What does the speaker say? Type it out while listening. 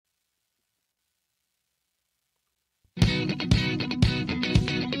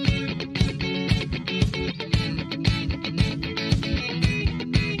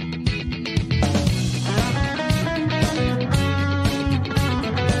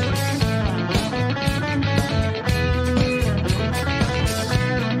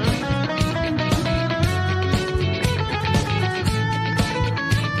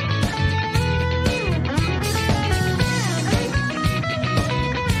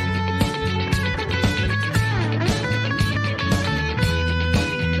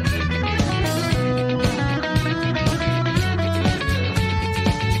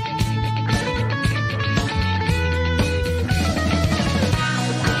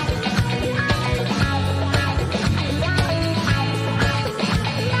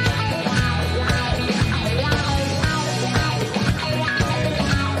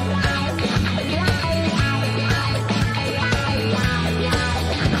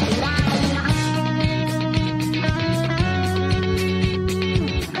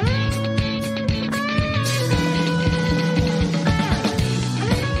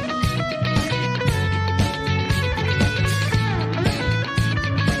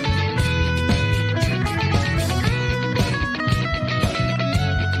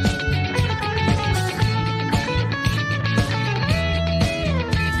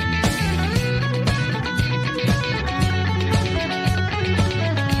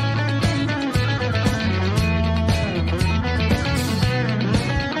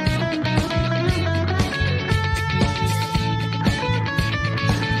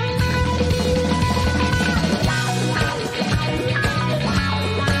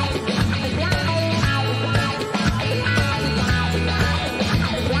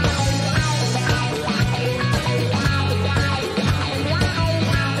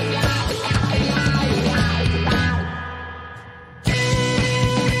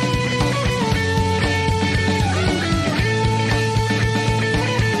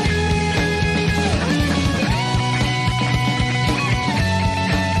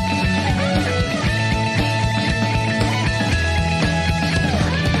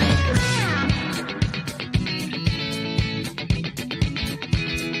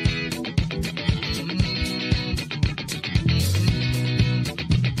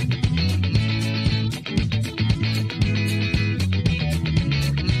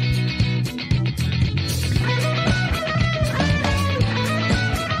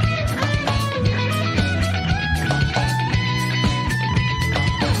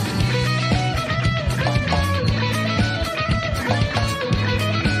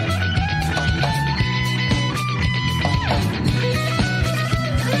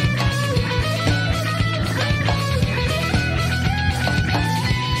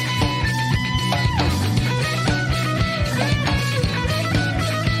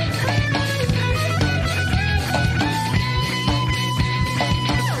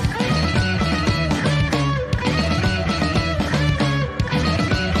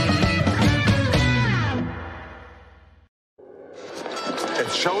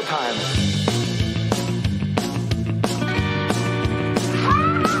It's showtime.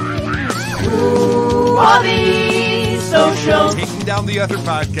 Who are these socials? Taking down the other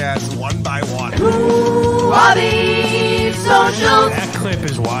podcasts one by one. Who are these socials? That clip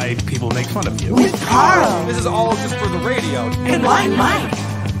is why people make fun of you. With Carl This is all just for the radio. and Blind Mike.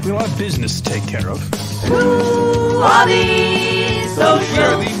 We have a lot of business to take care of. Who are these We are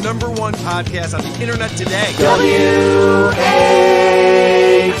socials? the number one podcast on the internet today. W-A-T-S.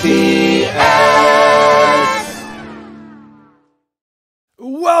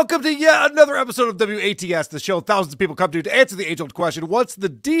 Welcome to yet another episode of WATS, the show thousands of people come to answer the age-old question, what's the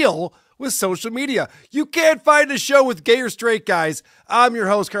deal with social media? You can't find a show with gay or straight guys. I'm your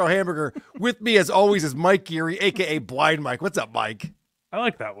host, Carl Hamburger. With me, as always, is Mike Geary, a.k.a. Blind Mike. What's up, Mike? I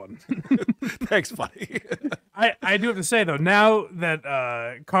like that one. Thanks, buddy. I do have to say, though, now that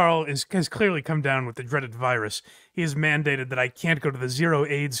Carl has clearly come down with the dreaded virus, he has mandated that I can't go to the Zero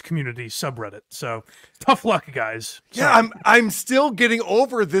AIDS community subreddit. So, tough luck, guys. Yeah, I'm still getting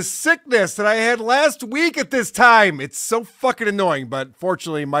over this sickness that I had last week at this time. It's so fucking annoying, but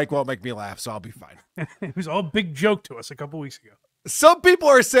fortunately, Mike won't make me laugh, so I'll be fine. It was all a big joke to us a couple weeks ago. Some people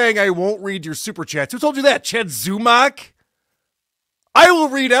are saying I won't read your super chats. Who told you that? Chad Zumak? I will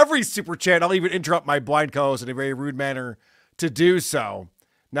read every super chat. I'll even interrupt my blind co-host in a very rude manner to do so.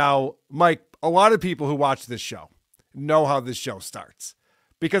 Now, Mike, a lot of people who watch this show know how this show starts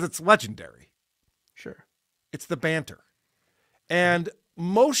because it's legendary. Sure. It's the banter. And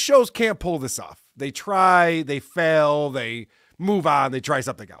most shows can't pull this off. They try, they fail, they move on, they try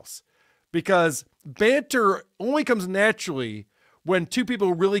something else. Because banter only comes naturally when two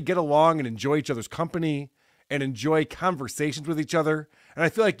people really get along and enjoy each other's company and enjoy conversations with each other. And I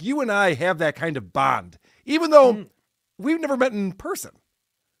feel like you and I have that kind of bond, even though we've never met in person.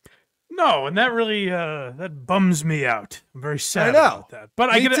 No, and that really that bums me out. I'm very sad I know. about that.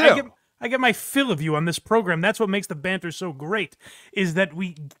 But Me too. I get my fill of you on this program. That's what makes the banter so great, is that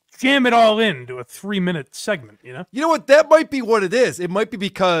we jam it all into a 3-minute segment, you know? You know what? That might be what it is. It might be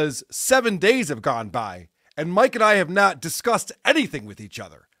because 7 days have gone by and Mike and I have not discussed anything with each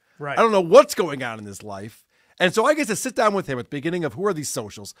other. Right. I don't know what's going on in his life. And so I get to sit down with him at the beginning of Who Are These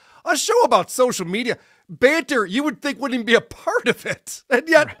Socials? A show about social media. Banter, you would think wouldn't even be a part of it. And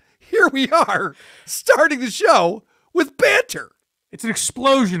yet, here we are, starting the show with banter. It's an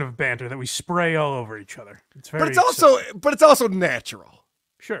explosion of banter that we spray all over each other. It's very But it's also natural.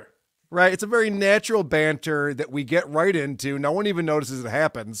 Sure. Right? It's a very natural banter that we get right into. No one even notices it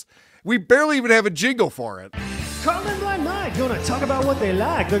happens. We barely even have a jingle for it. Carl and Blind Mike gonna talk about what they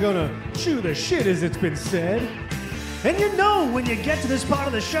like. They're gonna chew the shit, as it's been said. And you know when you get to this part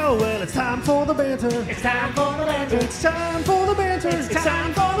of the show, well, it's time for the banter. It's time for the banter. It's time for the banter. It's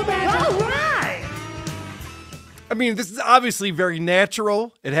time for the banter. All right. I mean, this is obviously very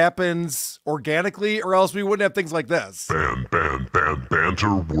natural. It happens organically, or else we wouldn't have things like this.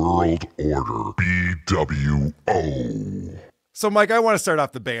 Banter World Order. BWO. So, Mike, I want to start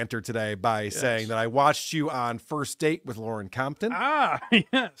off the banter today by saying that I watched you on First Date with Lauren Compton. Ah,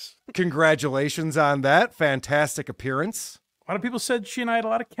 yes. Congratulations on that. Fantastic appearance. A lot of people said she and I had a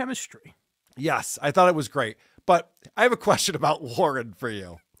lot of chemistry. Yes, I thought it was great. But I have a question about Lauren for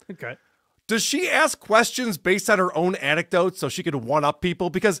you. Okay. Does she ask questions based on her own anecdotes so she could one-up people?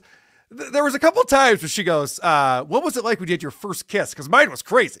 Because there was a couple times where she goes, what was it like when you had your first kiss? Because mine was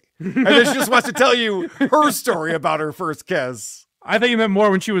crazy. And then she just wants to tell you her story about her first kiss. I thought you meant more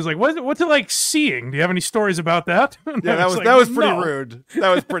when she was like, what's it like seeing? Do you have any stories about that? And Yeah, I that like, was pretty "No." rude.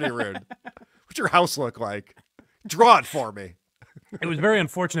 That was pretty rude. What's your house look like? Draw it for me. It was very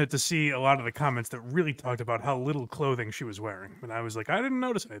unfortunate to see a lot of the comments that really talked about how little clothing she was wearing. And I was like, I didn't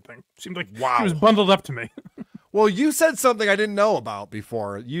notice anything. Seemed like Wow. she was bundled up to me. Well, you said something I didn't know about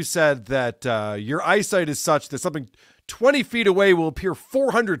before. You said that your eyesight is such that something 20 feet away will appear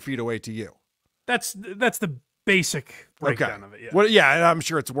 400 feet away to you. That's the basic breakdown of it. Yeah. Well, yeah, and I'm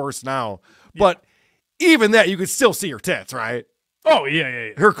sure it's worse now. But even that, you could still see her tits, right? Oh, yeah.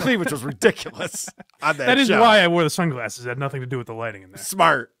 Her cleavage was ridiculous on that That is show. why I wore the sunglasses. It had nothing to do with the lighting in there.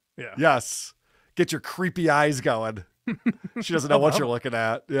 Smart. Yeah. Yes. Get your creepy eyes going. She doesn't know what you're looking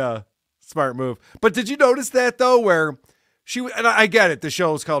at. Yeah. Smart move. But did you notice that, though, where and I get it, the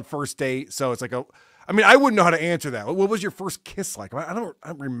show is called First Date, so it's like I wouldn't know how to answer that. What was your first kiss like? I don't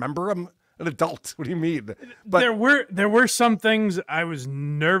remember. I'm an adult. What do you mean? But there were some things I was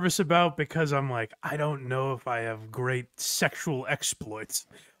nervous about because I'm like, I don't know if I have great sexual exploits.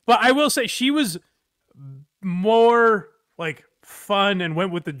 But I will say she was more like fun and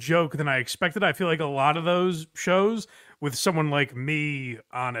went with the joke than I expected. I feel like a lot of those shows with someone like me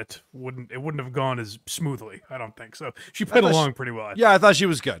on it, wouldn't have gone as smoothly. I don't think so. She played along pretty well. Yeah, I thought she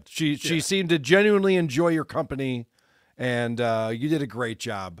was good. She seemed to genuinely enjoy your company, and you did a great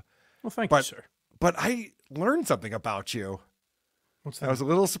job. Well, thank you, sir. But I learned something about you. What's that? I was a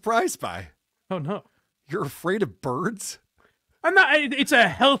little surprised by. Oh no, you're afraid of birds? I'm not. It's a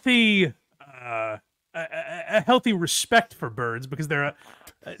healthy, a healthy respect for birds because they're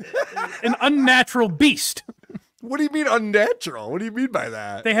an unnatural beast. What do you mean unnatural? What do you mean by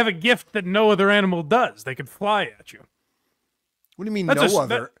that? They have a gift that no other animal does. They can fly at you. What do you mean no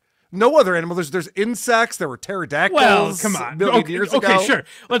other animal? There's insects. There were pterodactyls. Well, come on. Years ago. Okay, sure.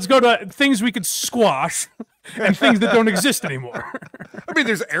 Let's go to things we could squash and things that don't exist anymore. I mean,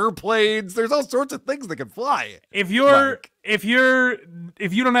 there's airplanes. There's all sorts of things that can fly. If you don't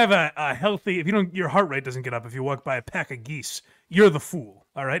have a healthy, your heart rate doesn't get up if you walk by a pack of geese, you're the fool.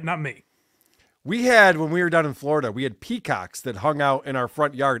 All right, not me. We had, when we were down in Florida, we had peacocks that hung out in our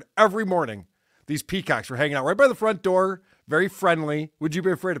front yard every morning. These peacocks were hanging out right by the front door, very friendly. Would you be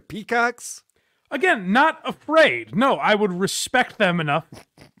afraid of peacocks? Again, not afraid. No, I would respect them enough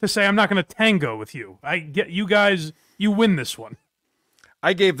to say I'm not going to tango with you. I get you guys, you win this one.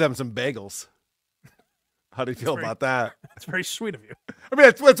 I gave them some bagels. How do you feel about that? That's very sweet of you. I mean,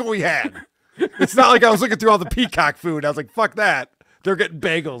 that's what we had. It's not like I was looking through all the peacock food. I was like, fuck that. They're getting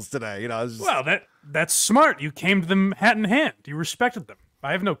bagels today. You know. Well, that's smart. You came to them hat in hand. You respected them.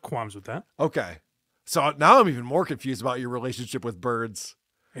 I have no qualms with that. Okay. So now I'm even more confused about your relationship with birds.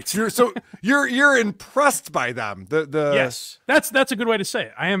 You're impressed by them. Yes, that's a good way to say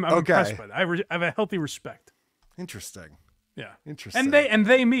it. I'm impressed by that. I have a healthy respect. Interesting. Yeah. Interesting. And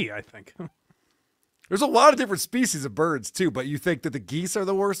they me, I think. There's a lot of different species of birds too, but you think that the geese are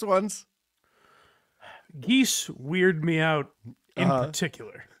the worst ones? Geese weird me out in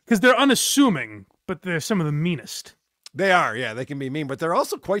particular because they're unassuming, but they're some of the meanest. They are, yeah. They can be mean, but they're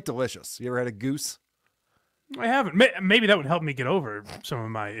also quite delicious. You ever had a goose? I haven't. Maybe that would help me get over some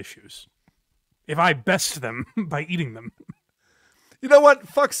of my issues if I best them by eating them. You know what?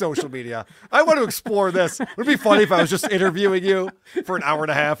 Fuck social media. I want to explore this. It would be funny if I was just interviewing you for an hour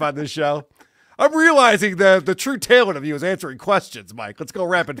and a half on this show. I'm realizing the true talent of you is answering questions, Mike. Let's go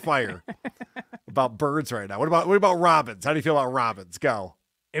rapid fire about birds right now. What about robins? How do you feel about robins? Go.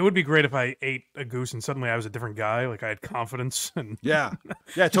 It would be great if I ate a goose and suddenly I was a different guy. Like I had confidence and yeah,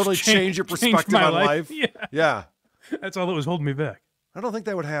 totally change your perspective on life. Yeah, that's all that was holding me back. I don't think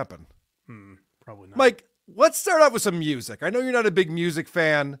that would happen. Probably not. Mike, let's start out with some music. I know you're not a big music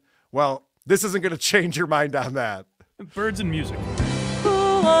fan. Well, this isn't going to change your mind on that. Birds and music. Who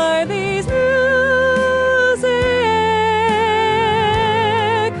are these music?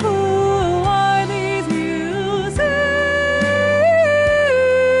 Who are these music?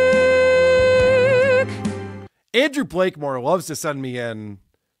 Andrew Blakemore loves to send me in.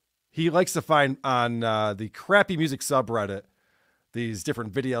 He likes to find on the crappy music subreddit these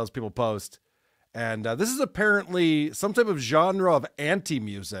different videos people post. And this is apparently some type of genre of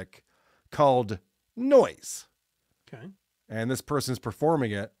anti-music called noise. Okay. And this person's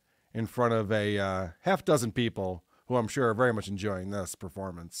performing it in front of a half dozen people who I'm sure are very much enjoying this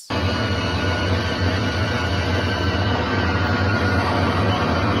performance.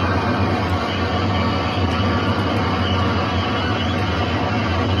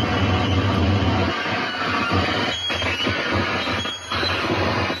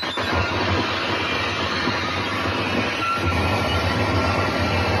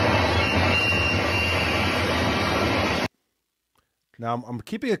 Now, I'm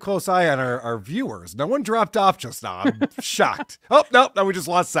keeping a close eye on our viewers. No one dropped off just now. I'm shocked. Oh, no, we just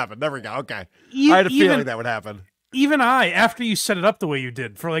lost 7. There we go. Okay. I had a feeling that would happen. Even after you set it up the way you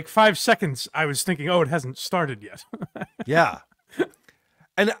did, for like 5 seconds, I was thinking, oh, it hasn't started yet. Yeah.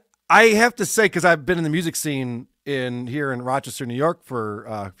 And I have to say, because I've been in the music scene here in Rochester, New York for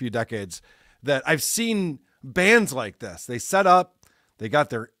a few decades, that I've seen bands like this. They set up, they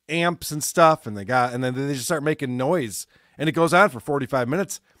got their amps and stuff, and then they just start making noise. And it goes on for 45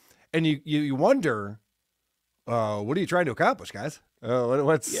 minutes. And you wonder, what are you trying to accomplish, guys?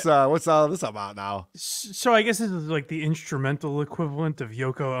 What's all this about now? So I guess this is like the instrumental equivalent of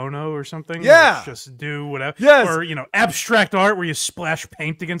Yoko Ono or something. Yeah. Just do whatever. Yes. Or, abstract art where you splash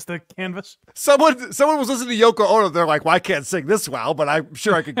paint against the canvas. Someone was listening to Yoko Ono. They're like, well, I can't sing this well, but I'm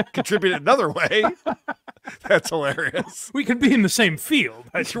sure I could contribute another way. That's hilarious. We could be in the same field.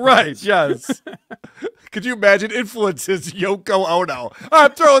 That's right. Yes. Could you imagine influences Yoko Ono?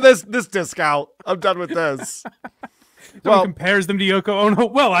 I'm throwing this disc out. I'm done with this. Someone compares them to Yoko Ono.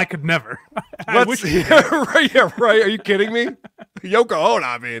 Well, I could never. I wish. Yeah, right. Are you kidding me? Yoko Ono.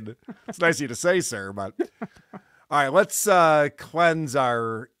 I mean, it's nice of you to say, sir, but All right, let's cleanse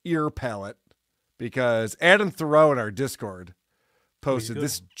our ear palate because Adam Thoreau in our Discord posted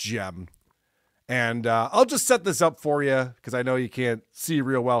this gem. And I'll just set this up for you because I know you can't see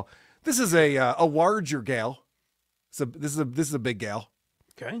real well. This is a larger gal. So this is a big gal.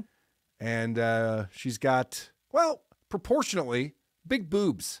 Okay. And she's got, well, proportionately big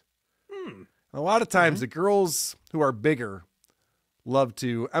boobs. A lot of times the girls who are bigger love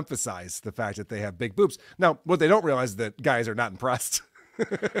to emphasize the fact that they have big boobs. Now, what they don't realize is that guys are not impressed.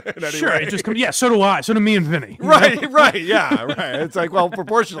 Sure, it just comes. Yeah, so do I. So do me and Vinny. Right, right, yeah, right. It's like, well,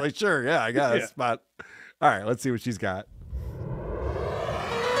 proportionally, sure, yeah, I guess. Yeah. But all right, let's see what she's got.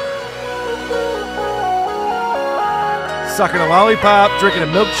 Sucking a lollipop, drinking a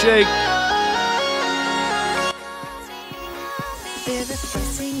milkshake. They're the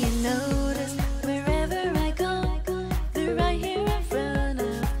first thing you notice wherever I go. They're right here in front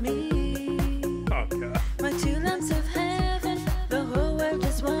of me. Oh god. My two lumps of heaven, the whole world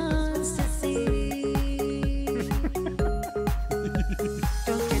just wants to see.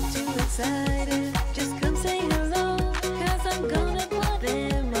 Don't get too excited, just come say hello, 'cause I'm gonna put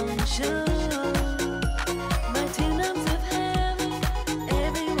them on show. My two lumps of heaven,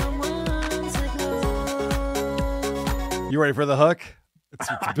 everyone wants to go. You ready for the hook? It's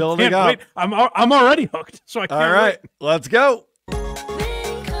building Can't up. wait. I'm already hooked, so I can't All right, let's go.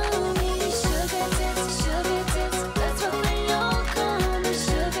 They call me sugar tits, that's what they all call me.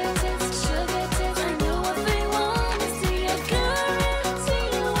 Sugar tits, I know what they want to see. I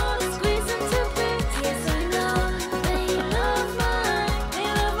guarantee you wanna squeeze into bits. Yes, I know they love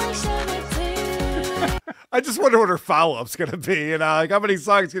my sugar tits. I just wonder what her follow-up's gonna be. You know, like how many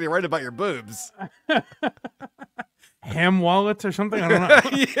songs can you write about your boobs? Ham wallet or something. I don't know.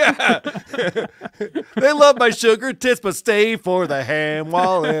 Yeah. They love my sugar tits, but stay for the ham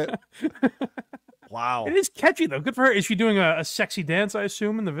wallet. Wow. It is catchy though. Good for her. Is she doing a sexy dance? I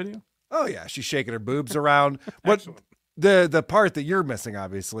assume in the video. Oh yeah, she's shaking her boobs around. But the part that you're missing,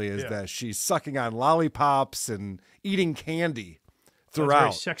 obviously, is that she's sucking on lollipops and eating candy That's very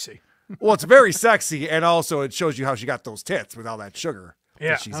throughout. sexy. Well, it's very sexy, and also it shows you how she got those tits with all that sugar.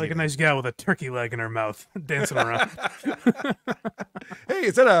 Yeah, she's I like eating. a nice gal with a turkey leg in her mouth dancing around. Hey,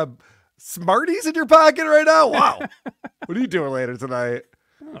 is that a Smarties in your pocket right now? Wow. What are you doing later tonight?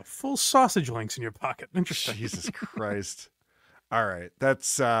 Oh, full sausage links in your pocket. Interesting. Jesus Christ. All right,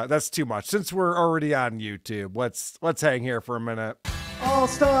 that's too much. Since we're already on YouTube, let's hang here for a minute. I'll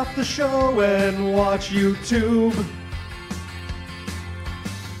stop the show and watch YouTube.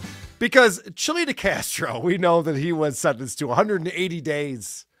 Because Chili DeCastro, we know that he was sentenced to 180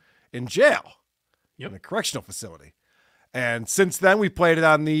 days in jail in a correctional facility. And since then, we played it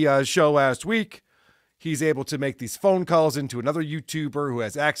on the show last week. He's able to make these phone calls into another YouTuber who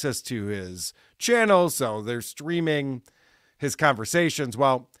has access to his channel. So they're streaming his conversations.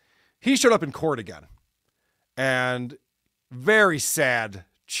 Well, he showed up in court again. And very sad,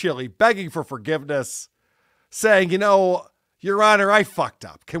 Chili, begging for forgiveness, saying, you know, Your Honor, I fucked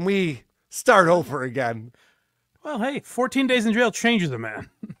up. Can we start over again? Well, hey, 14 days in jail changes a man.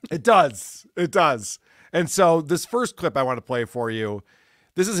 It does. It does. And so this first clip I want to play for you,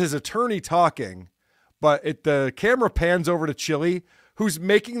 this is his attorney talking, but the camera pans over to Chili, who's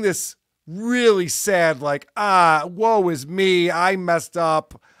making this really sad, like, woe is me. I messed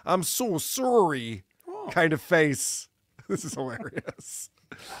up. I'm so sorry kind of face. This is hilarious.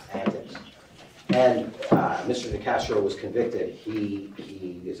 And Mr. DeCastro was convicted.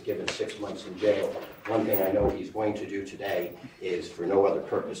 He is given 6 months in jail. One thing I know he's going to do today is, for no other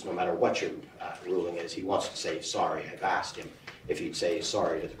purpose, no matter what your ruling is, he wants to say sorry. I've asked him if he'd say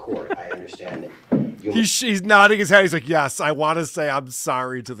sorry to the court. I understand that you... He's nodding his head. He's like, yes, I want to say I'm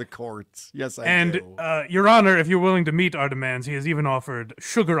sorry to the court. Yes, I do. And, Your Honor, if you're willing to meet our demands, he has even offered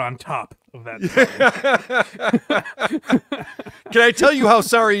sugar on top of that. Can I tell you how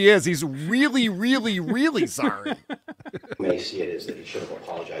sorry he is? He's really, really, really sorry. You may see it as that he should have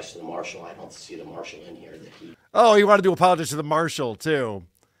apologized to the marshal. I don't see the marshal in here. That he... Oh, you wanted to apologize to the marshal, too.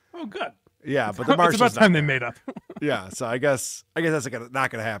 Oh, good. Yeah, but the It's marshal's about time not they there. made up. Yeah, so I guess that's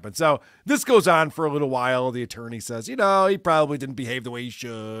not going to happen. So this goes on for a little while. The attorney says, you know, he probably didn't behave the way he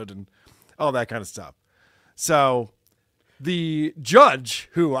should and all that kind of stuff. So the judge,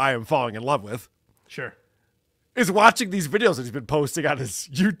 who I am falling in love with, Sure. is watching these videos that he's been posting on his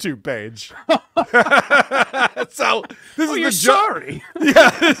YouTube page. So this is You're the sorry. Yeah,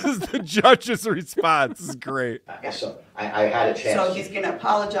 this is the judge's response. This is great. Yes, so I had a chance. So he's going to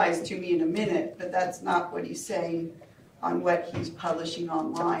apologize to me in a minute, but that's not what he's saying on what he's publishing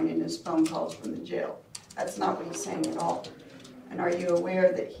online in his phone calls from the jail. That's not what he's saying at all. And are you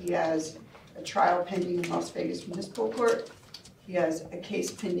aware that he has a trial pending in Las Vegas Municipal Court. He has a case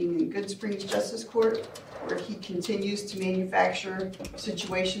pending in Good Springs Justice Court where he continues to manufacture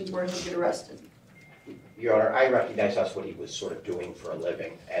situations where he'll get arrested. Your Honor, I recognize that's what he was sort of doing for a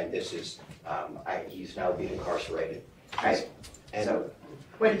living, and this is, he's now being incarcerated. Right. And So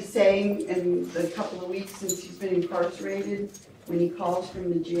what he's saying in the couple of weeks since he's been incarcerated, when he calls from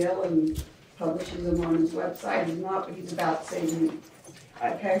the jail and publishes them on his website, is not what he's about saying to me.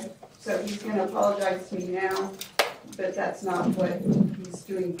 Okay? So he's going to apologize to me now, but that's not what he's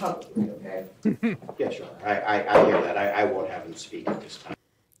doing publicly, okay? yes, Your Honor, I hear that. I won't have him speak at this time.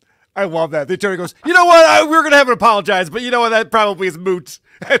 I love that. The attorney goes, you know what? We're going to have him apologize, but you know what? That probably is moot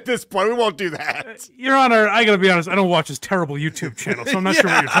at this point. We won't do that. Your Honor, I gotta be honest, I don't watch his terrible YouTube channel, so I'm not sure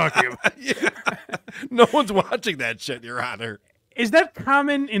what you're talking about. Yeah. No one's watching that shit, Your Honor. Is that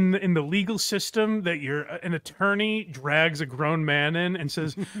common in the legal system that an attorney drags a grown man in and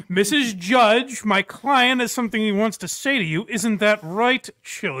says, Mrs. Judge, my client has something he wants to say to you. Isn't that right,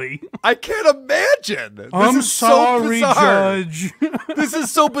 Chili? I can't imagine. This I'm is sorry, so bizarre. Judge. This is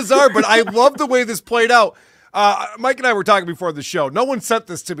so bizarre, but I love the way this played out. Mike and I were talking before the show. No one sent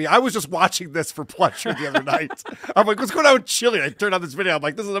this to me. I was just watching this for pleasure the other night. I'm like, what's going on with Chili? I turned on this video. I'm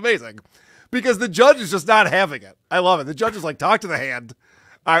like, this is amazing. Because the judge is just not having it. I love it. The judge is like, talk to the hand.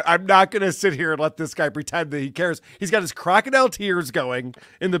 I'm not going to sit here and let this guy pretend that he cares. He's got his crocodile tears going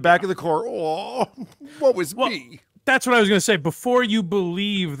in the back of the court. Oh, what was me? That's what I was going to say. Before you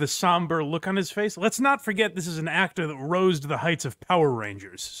believe the somber look on his face, let's not forget this is an actor that rose to the heights of Power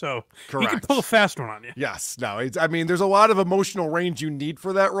Rangers. So he can pull a fast one on you. Yes. No, I mean, there's a lot of emotional range you need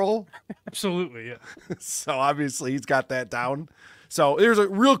for that role. Absolutely, yeah. So obviously he's got that down. So here's a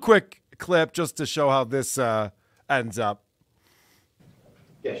real quick clip just to show how this ends up.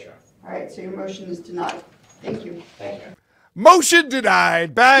 Yes, Your Honor. All right, so your motion is denied. Thank you. Thank you. Motion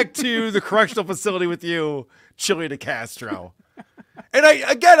denied. Back to the correctional facility with you, Chili DeCastro. And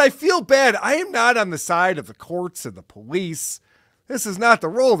I feel bad. I am not on the side of the courts and the police. This is not the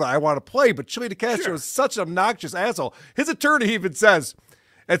role that I want to play, but Chili DeCastro is such an obnoxious asshole. His attorney even says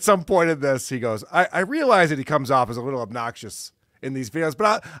at some point in this, he goes, I realize that he comes off as a little obnoxious in these videos,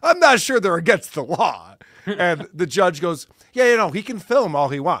 but I'm not sure they're against the law. And the judge goes, yeah, you know, he can film all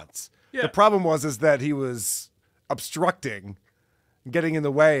he wants. Yeah. The problem is that he was obstructing, getting in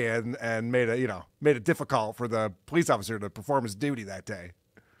the way, and made it difficult for the police officer to perform his duty that day.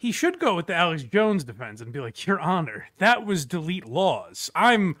 He should go with the Alex Jones defense and be like, Your Honor, that was delete laws.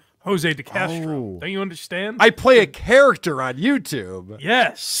 I'm Jose DeCastro. Don't you understand? I play a character on YouTube.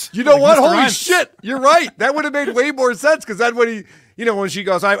 Yes. You know what? Mr. Holy Rhymes. shit. You're right. That would have made way more sense, because then when he, when she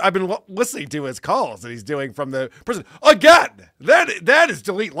goes, I've been listening to his calls that he's doing from the prison. Again, that is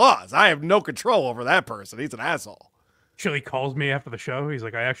delete laws. I have no control over that person. He's an asshole. Chili calls me after the show. He's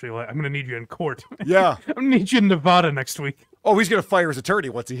like, I'm going to need you in court. Yeah. I'm going to need you in Nevada next week. Oh, he's going to fire his attorney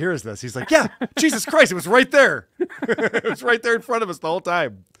once he hears this. He's like, yeah, Jesus Christ, it was right there. It was right there in front of us the whole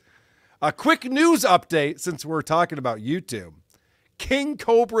time. A quick news update since we're talking about YouTube. King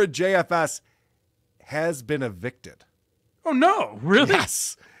Cobra JFS has been evicted. Oh, no. Really?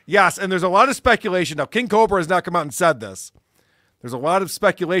 Yes. Yes, and there's a lot of speculation. Now, King Cobra has not come out and said this. There's a lot of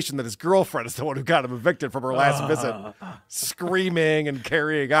speculation that his girlfriend is the one who got him evicted from her last visit, screaming and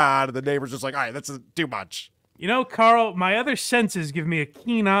carrying on, and the neighbor's just like, all right, that's too much. You know, Carl, my other senses give me a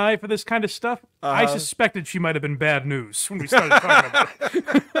keen eye for this kind of stuff. I suspected she might have been bad news when we started talking about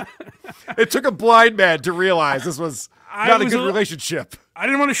it. It took a blind man to realize this was not a good relationship. I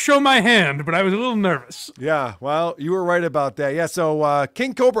didn't want to show my hand, but I was a little nervous. Yeah, well, you were right about that. Yeah, so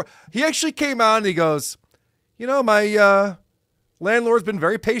King Cobra, he actually came on and he goes, my landlord's been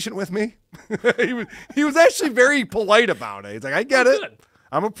very patient with me. he was actually very polite about it. He's like, I get it. Good.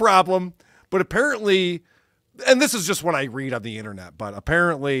 I'm a problem. But apparently, and this is just what I read on the internet, but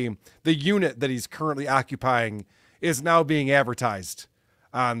apparently the unit that he's currently occupying is now being advertised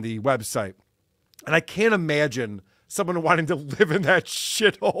on the website. And I can't imagine someone wanting to live in that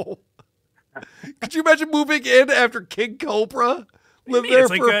shithole. Could you imagine moving in after King Cobra? Live there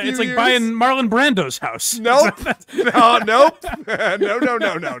for a few years? It's like buying Marlon Brando's house. Nope. Nope.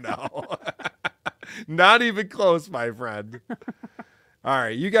 No. Not even close, my friend. All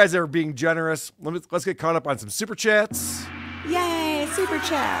right, you guys are being generous. Let's get caught up on some super chats. Yay, super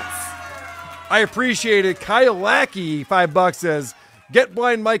chats. I appreciate it. Kyle Lackey, $5 says, get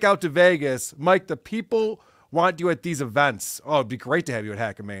Blind Mike out to Vegas. Mike, the people want you at these events. Oh, it'd be great to have you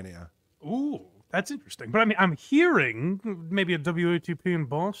at Hackamania. Ooh, that's interesting. But I mean, I'm hearing maybe a WATP in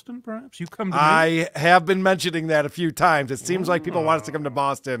Boston, perhaps? You come to me? I have been mentioning that a few times. It seems like people want us to come to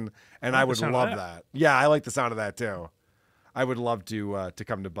Boston, and I would love that. Yeah, I like the sound of that, too. I would love to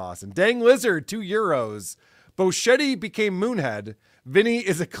come to Boston. Dang Lizard, €2. Boschetti became Moonhead. Vinny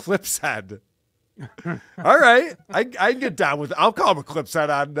is Eclipse Head. All right. I can get down with it. I'll call him Eclipse Head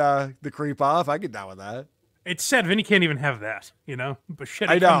on the creep off. I get down with that. It's sad Vinny can't even have that, you know? But shit,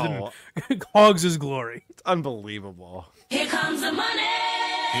 I he know. comes in and hogs his glory. It's unbelievable. Here comes the money.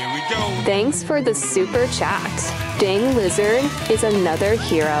 Here we go. Thanks for the super chat. Dang Lizard is another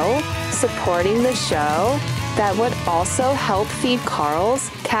hero supporting the show that would also help feed Carl's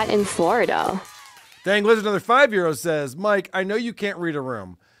cat in Florida. Dang Lizard, another €5 says, Mike, I know you can't read a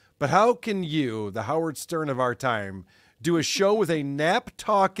room, but how can you, the Howard Stern of our time, do a show with a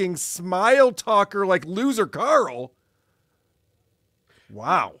nap-talking, smile-talker like loser Carl?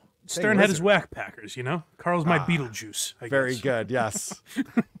 Wow. Stern had his whack packers, you know? Carl's my Beetlejuice, I Very guess. good, yes.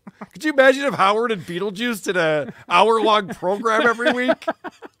 Could you imagine if Howard and Beetlejuice did an hour-long program every week?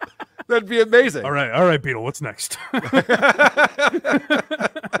 That'd be amazing. All right, Beetle, what's next?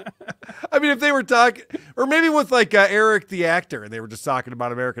 I mean, if they were talking, or maybe with like Eric the actor, and they were just talking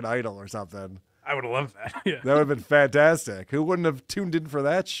about American Idol or something. I would have loved that. Yeah. That would have been fantastic. Who wouldn't have tuned in for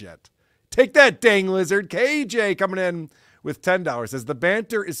that shit? Take that, Dang Lizard. KJ coming in with $10 says, the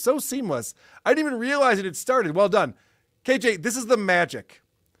banter is so seamless. I didn't even realize it had started. Well done. KJ, this is the magic.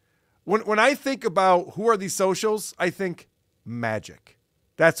 When I think about who are these socials, I think magic.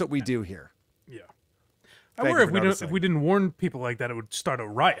 That's what we do here. Yeah. Thank I you wonder for if we didn't warn people like that, it would start a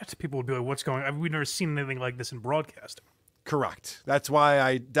riot. People would be like, what's going on? We've never seen anything like this in broadcasting. Correct. That's why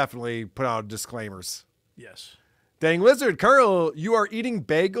I definitely put out disclaimers. Yes. Dang Lizard, Carl, you are eating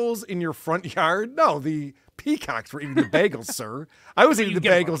bagels in your front yard? No, the peacocks were eating the bagels, sir. I was eating the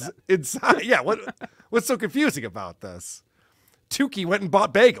bagels inside. Yeah, what's so confusing about this? Tukey went and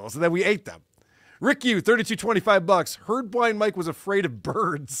bought bagels, and then we ate them. Rick U, $32.25. Heard Blind Mike was afraid of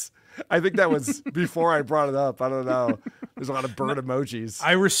birds. I think that was before I brought it up. I don't know. There's a lot of bird emojis.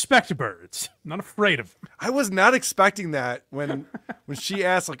 I respect birds. I'm not afraid of them. I was not expecting that when she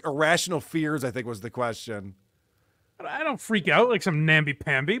asked, like, irrational fears, I think was the question. I don't freak out like some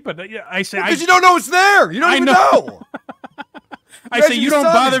namby-pamby, but yeah, I say... Because you don't know it's there. You don't even know. I say, you don't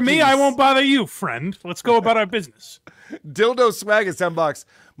bother me, I won't bother you, friend. Let's go about our business. Dildo swag is $10.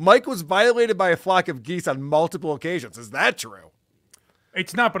 Mike was violated by a flock of geese on multiple occasions. Is that true?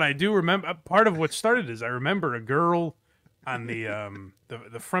 It's not, but I do remember. Part of what started is I remember a girl on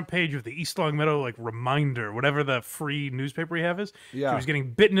the front page of the East Longmeadow like Reminder, whatever the free newspaper we have is. Yeah. She was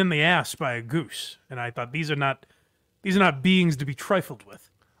getting bitten in the ass by a goose, and I thought these are not beings to be trifled with.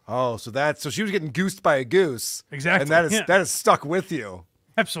 Oh, so she was getting goosed by a goose. Exactly. And that is stuck with you.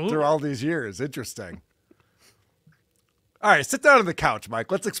 Absolutely. Through all these years. Interesting. All right, sit down on the couch,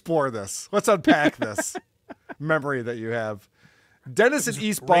 Mike. Let's explore this. Let's unpack this memory that you have. Dennis in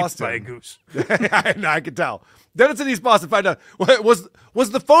East Boston. By a goose. I can tell. Dennis in East Boston. Find out was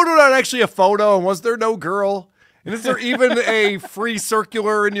the photo not actually a photo, and was there no girl? And is there even a free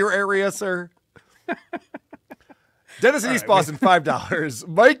circular in your area, sir? Dennis in East Boston, $5.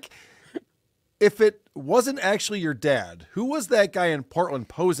 Mike, if it wasn't actually your dad, who was that guy in Portland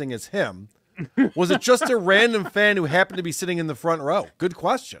posing as him? Was it just a random fan who happened to be sitting in the front row? Good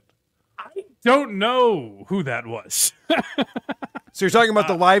question. I don't know who that was. So you're talking about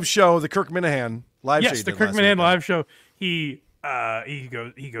the live show, the Kirk Minahan live show. Yes, the Kirk Minahan live show. He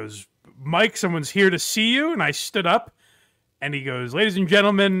goes, Mike, someone's here to see you. And I stood up and he goes, ladies and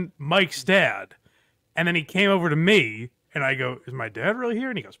gentlemen, Mike's dad. And then he came over to me and I go, is my dad really here?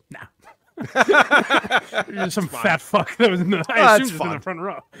 And he goes, nah. Some fat fuck that was in the, I assume just in the front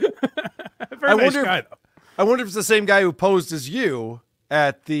row. Very nice guy, though. I wonder if it's the same guy who posed as you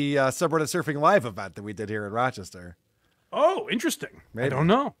at the Subreddit Surfing Live event that we did here in Rochester. Oh, interesting. Maybe. I don't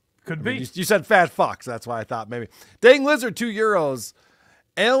know. Could be. You said fat fucks. That's why I thought maybe. Dang Lizard, €2.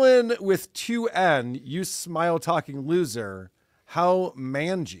 Alan with 2N, you smile talking loser. How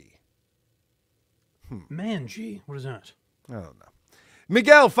mangy? Mangy? What is that? I don't know.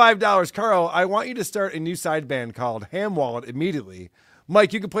 Miguel, $5. Carl, I want you to start a new side band called Ham Wallet immediately.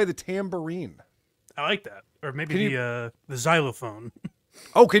 Mike, you can play the tambourine. I like that. Or maybe the xylophone.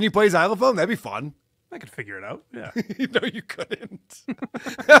 Oh, can you play xylophone? That'd be fun. I could figure it out. Yeah. No, you couldn't.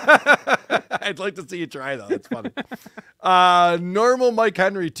 I'd like to see you try, though. That's funny. Normal Mike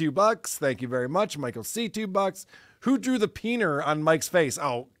Henry, $2. Thank you very much. Michael C, $2. Who drew the peener on Mike's face?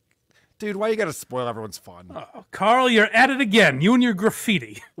 Oh, dude, why you got to spoil everyone's fun? Oh, Carl, you're at it again. You and your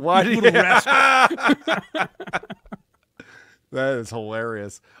graffiti. Why do you? That is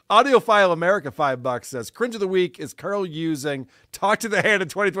hilarious. Audiophile America, $5 says, cringe of the week is Carl using Talk to the Hand in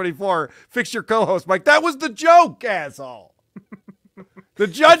 2024. Fix your co-host, Mike. That was the joke, asshole. The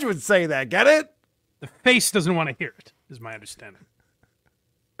judge would say that. Get it? The face doesn't want to hear it. is my understanding.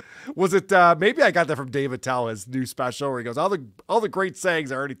 Was it maybe I got that from Dave Attell, his new special where he goes, all the great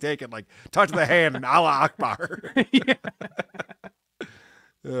sayings are already taken, like touch of the hand and Allah Akbar.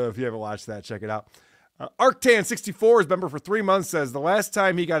 If you haven't watched that, check it out. Arctan64, his member for 3 months, says the last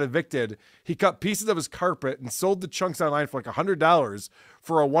time he got evicted, he cut pieces of his carpet and sold the chunks online for like $100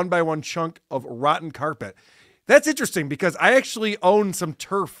 for a 1x1 chunk of rotten carpet. That's interesting because I actually own some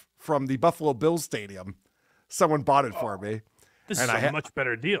turf from the Buffalo Bills stadium. Someone bought it for me. This is a much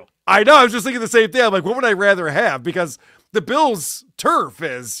better deal. I know. I was just thinking the same thing. I'm like, what would I rather have? Because the Bills turf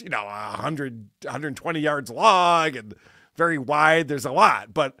is, 120 yards long and very wide. There's a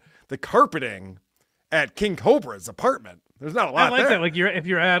lot, but the carpeting at King Cobra's apartment, there's not a lot. I like there. that. Like if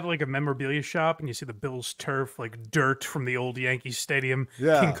you're at like a memorabilia shop and you see the Bills turf, like dirt from the old Yankee Stadium,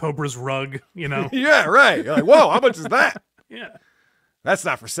 King Cobra's rug, Yeah, right. You're like, whoa, how much is that? Yeah. That's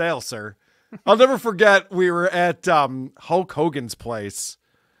not for sale, sir. I'll never forget we were at Hulk Hogan's place,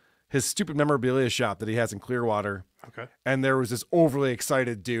 his stupid memorabilia shop that he has in Clearwater. Okay. And there was this overly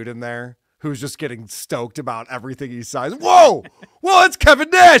excited dude in there who's just getting stoked about everything he saw. He's like, whoa, it's Kevin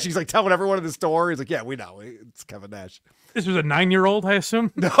Nash. He's like telling everyone in the store. He's like, yeah, we know. It's Kevin Nash. This was a 9-year-old, I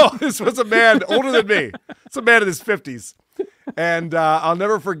assume? No, this was a man older than me. It's a man in his 50s. And I'll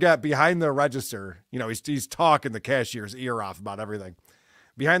never forget behind the register, he's talking the cashier's ear off about everything.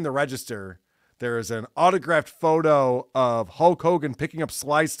 Behind the register, there is an autographed photo of Hulk Hogan picking up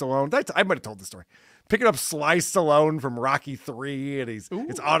Sly Stallone. I might have told the story. Picking up Sly Stallone from Rocky III, and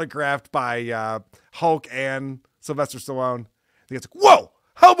it's autographed by Hulk and Sylvester Stallone. He gets like, whoa,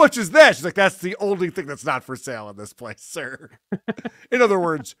 how much is that? She's like, that's the only thing that's not for sale in this place, sir. In other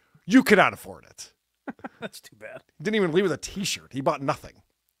words, you cannot afford it. That's too bad. Didn't even leave with a t-shirt. He bought nothing.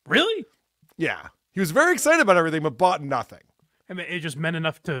 Really? Yeah. He was very excited about everything, but bought nothing. I mean, it just meant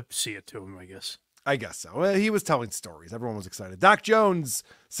enough to see it to him, I guess. I guess so. Well, he was telling stories. Everyone was excited. Doc Jones,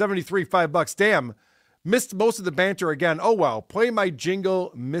 73, $5. Damn. Missed most of the banter again. Oh, well. Play my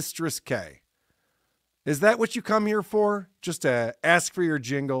jingle, Mistress K. Is that what you come here for? Just to ask for your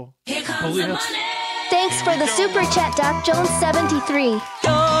jingle? Here comes the money. Thanks for the super chat, Doc Jones 73. You're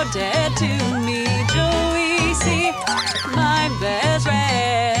dead to me, Joey C. My best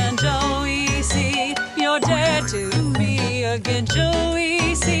friend, Joey C. You're dead to me again,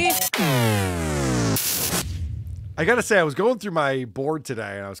 Joey C. I gotta say, I was going through my board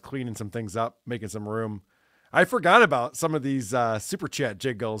today and I was cleaning some things up, making some room. I forgot about some of these super chat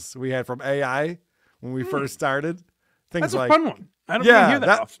jingles we had from AI when we first started. Things That's like a fun one. I don't really hear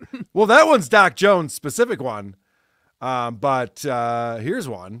that often. Well, that one's Doc Jones' specific one. But here's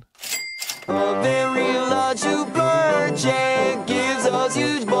one. A very large super jet gives us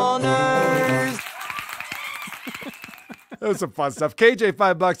huge boners. That was some fun stuff. KJ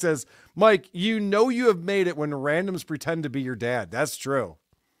 $5 says, Mike, you have made it when randoms pretend to be your dad. That's true.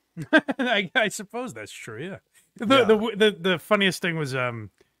 I suppose that's true. Yeah. The funniest thing was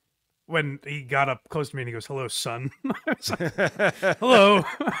when he got up close to me and he goes, "Hello, son." I was like, hello.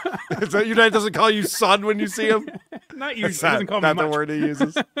 Is that your dad doesn't call you son when you see him? Not usually. He doesn't call me not much. the word he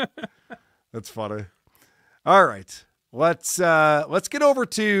uses. That's funny. All right, let's get over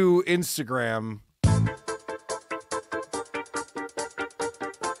to Instagram.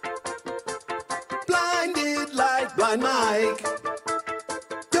 Blinded like Blind Mike.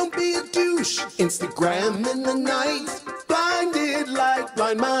 Don't be a douche. Instagram in the night. Blinded like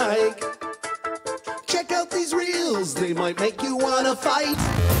Blind Mike. Check out these reels. They might make you wanna fight.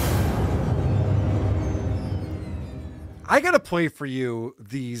 I gotta play for you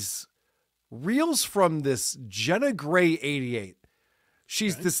these reels from this Jenna Gray 88.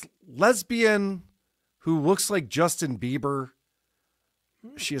 She's this lesbian who looks like Justin Bieber.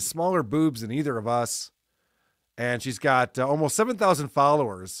 She has smaller boobs than either of us. And she's got almost 7,000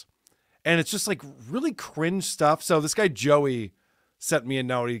 followers. And it's just like really cringe stuff. So this guy Joey sent me a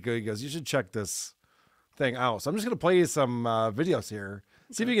note. He goes, you should check this thing out. So I'm just going to play you some videos here.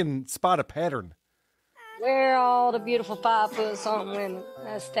 See if you can spot a pattern. Where are all the beautiful 5-foot-something women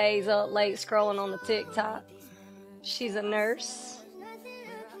that stays up late scrolling on the TikTok? She's a nurse.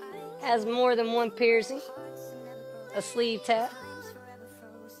 Has more than one piercing. A sleeve tap.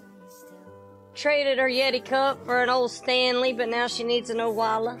 Traded her Yeti cup for an old Stanley, but now she needs an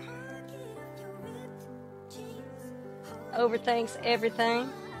Owala. Overthinks everything.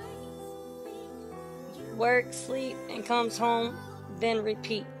 Works, sleep, and comes home, then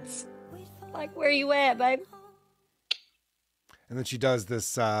repeats. Like, where you at, baby? And then she does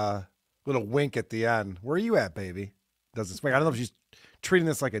this little wink at the end. Where are you at, baby? Does this wink. I don't know if she's treating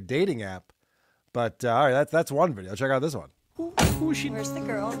this like a dating app, but all right, that's one video. Check out this one. Where's the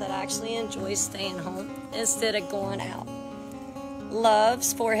girl that actually enjoys staying home instead of going out?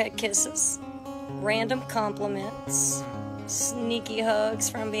 Loves forehead kisses, random compliments, sneaky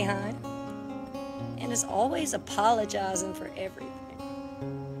hugs from behind, and is always apologizing for everything.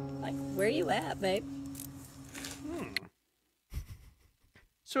 Like, where you at, babe?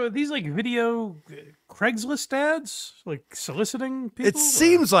 So are these like video Craigslist ads? Like soliciting people? It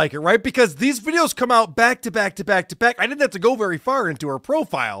seems like it, right? Because these videos come out back to back to back to back. I didn't have to go very far into her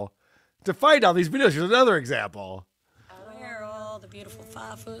profile to find out these videos. Here's another example. Where are all the beautiful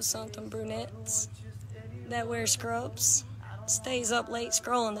 5-foot-something brunettes that wear scrubs, stays up late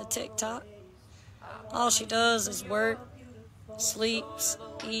scrolling the TikTok? All she does is work, sleeps,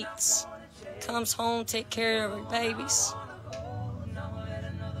 eats, comes home, take care of her babies,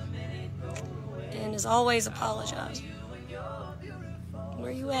 and is always apologizing. Where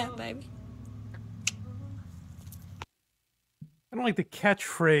you at, baby? I don't like the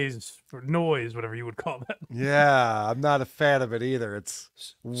catchphrase or noise, whatever you would call that. Yeah, I'm not a fan of it either. It's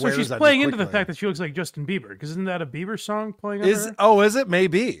So she's playing into the fact that she looks like Justin Bieber, because isn't that a Bieber song playing under her? Oh, is it?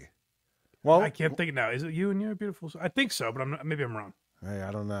 Maybe. Well, I can't think now. Is it You and Your Beautiful? I think so, but maybe I'm wrong. Hey,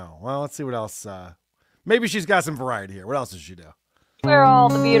 I don't know. Well, let's see what else. Maybe she's got some variety here. What else does she do? Where are all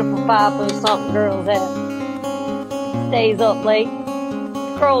the beautiful 5-foot-something girls at? Stays up late,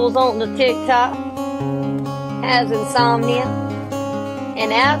 scrolls on the TikTok, has insomnia,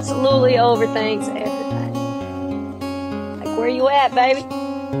 and absolutely overthinks everything. Like, where you at, baby?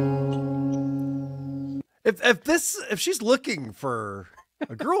 If she's looking for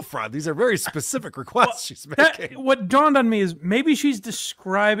a girlfriend, these are very specific requests she's making. What dawned on me is maybe she's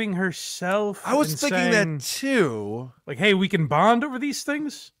describing herself. I was and thinking saying, that too. Like, hey, we can bond over these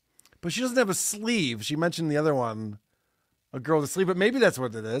things? But she doesn't have a sleeve. She mentioned the other one, a girl to sleeve, but maybe that's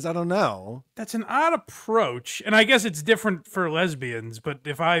what it is. I don't know. That's an odd approach, and I guess it's different for lesbians, but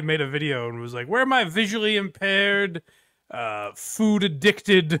if I made a video and was like, where am I visually impaired, food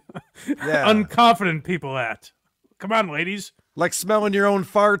addicted, unconfident people at? Come on, ladies. Like smelling your own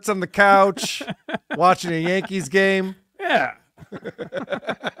farts on the couch, watching a Yankees game. Yeah.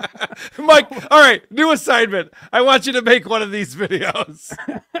 Mike, all right, new assignment. I want you to make one of these videos.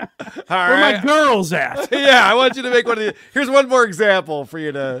 Where my girls at? Yeah, I want you to make one of these. Here's one more example for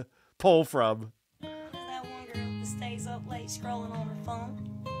you to pull from. That one girl that stays up late scrolling on her phone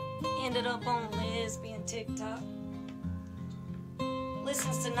ended up on lesbian TikTok.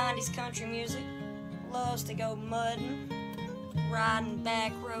 Listens to 90s country music, loves to go mudding, riding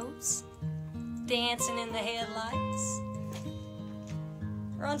back roads, dancing in the headlights,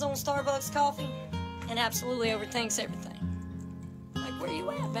 runs on Starbucks coffee, and absolutely overthinks everything. Like, where you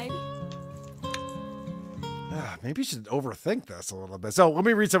at, baby? Maybe you should overthink this a little bit. So let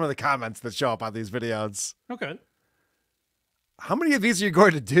me read some of the comments that show up on these videos. Okay. How many of these are you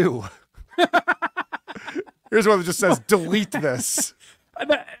going to do? Here's one that just says, delete this.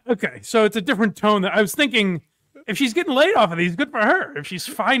 Okay, so it's a different tone. I was thinking, if she's getting laid off of these, good for her. If she's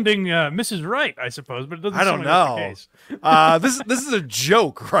finding Mrs. Right, I suppose, but it doesn't. I don't sound like know. that's the case. This is a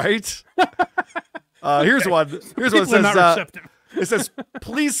joke, right? Here's one. Here's one People are not that says. receptive. It says,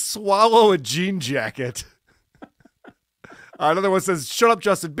 "Please swallow a jean jacket." Another one says, "Shut up,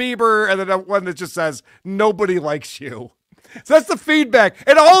 Justin Bieber," and then one that just says, "Nobody likes you." So that's the feedback,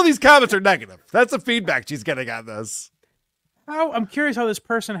 and all of these comments are negative. That's the feedback she's getting on this. I'm curious how this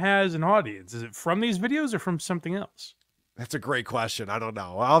person has an audience. Is it from these videos or from something else? That's a great question. I don't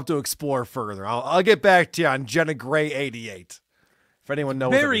know. I'll have to explore further. I'll get back to you on Jenna Gray 88. If anyone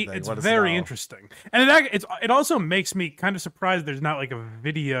knows anything, it's let us very know. interesting, and it also makes me kind of surprised there's not like a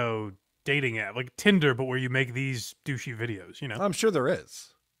video dating app like Tinder, but where you make these douchey videos. You know, I'm sure there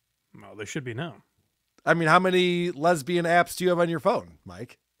is. Well, there should be now. I mean, how many lesbian apps do you have on your phone,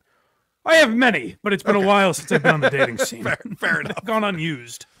 Mike? I have many, but it's been a while since I've been on the dating scene. Fair enough. They've gone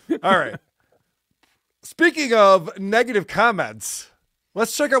unused. All right. Speaking of negative comments,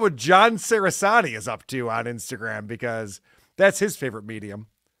 let's check out what John Sarasani is up to on Instagram, because that's his favorite medium.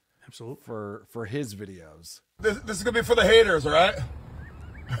 Absolutely. For his videos. This is going to be for the haters, all right?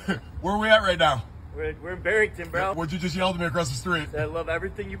 Where are we at right now? We're in Barrington, bro. What'd you just yell at me across the street? I love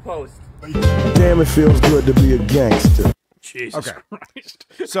everything you post. Damn, it feels good to be a gangster. Jesus Christ.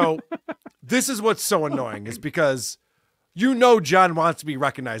 So this is what's so annoying, is because you know John wants to be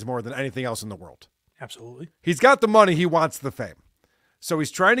recognized more than anything else in the world. Absolutely. He's got the money. He wants the fame. So he's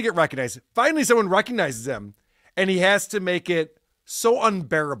trying to get recognized. Finally, someone recognizes him, and he has to make it so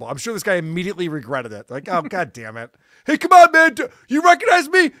unbearable. I'm sure this guy immediately regretted it. Like, oh, God damn it. Hey, come on, man. You recognize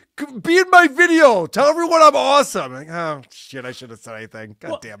me? Be in my video. Tell everyone I'm awesome. Like, oh, shit, I shouldn't have said anything.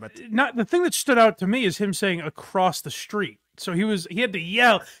 God damn it. Not the thing that stood out to me is him saying across the street. So he had to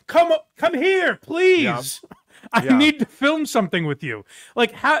yell, come here, please. I need to film something with you.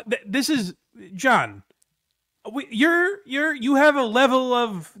 Like, how this is John. You have a level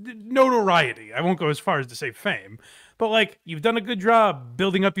of notoriety. I won't go as far as to say fame, but like, you've done a good job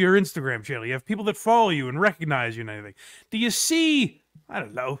building up your Instagram channel. You have people that follow you and recognize you and everything. Do you see, I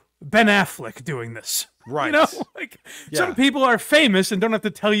don't know, Ben Affleck doing this? Right. You know, like some people are famous and don't have to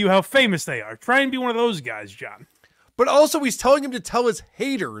tell you how famous they are. Try and be one of those guys, John. But also, he's telling him to tell his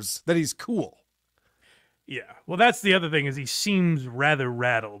haters that he's cool. Yeah, well, that's the other thing, is he seems rather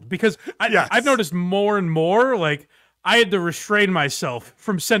rattled, because I've noticed more and more, like, I had to restrain myself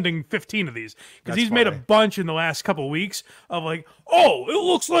from sending 15 of these, because he's made a bunch in the last couple weeks of like, oh, it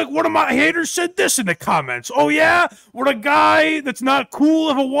looks like one of my haters said this in the comments. Oh yeah, what a guy that's not cool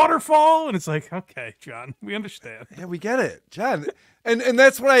of a waterfall, and it's like, okay, John, we understand. Yeah, we get it, John, and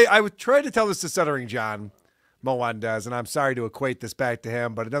that's what I would try to tell this to Stuttering John Melendez, and I'm sorry to equate this back to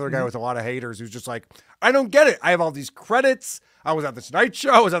him, but another guy with a lot of haters who's just like, I don't get it. I have all these credits. I was on the Tonight Show.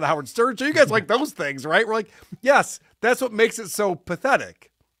 I was on the Howard Stern Show. You guys like those things, right? We're like, yes, that's what makes it so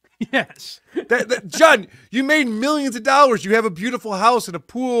pathetic. Yes. John, you made millions of dollars. You have a beautiful house and a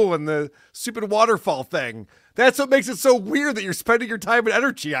pool and the stupid waterfall thing. That's what makes it so weird that you're spending your time and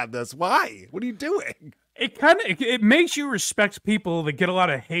energy on this. Why? What are you doing? It makes you respect people that get a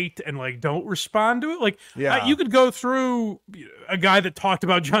lot of hate and like don't respond to it. Like, you could go through a guy that talked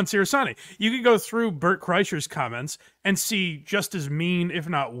about John Cirasani. You could go through Bert Kreischer's comments and see just as mean, if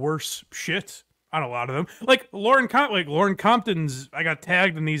not worse, shit on a lot of them. Like Lauren Compton's, I got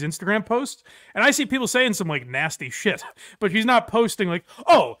tagged in these Instagram posts, and I see people saying some like nasty shit, but she's not posting like,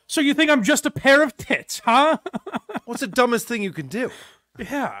 oh, so you think I'm just a pair of tits, huh? What's the dumbest thing you can do?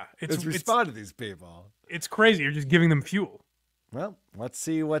 Yeah, it's respond to these people. It's crazy. You're just giving them fuel. Well, let's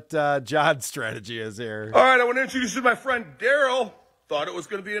see what John's strategy is here. All right, I want to introduce you to my friend Daryl. Thought it was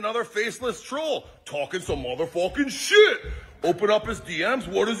going to be another faceless troll talking some motherfucking shit. Open up his DMs.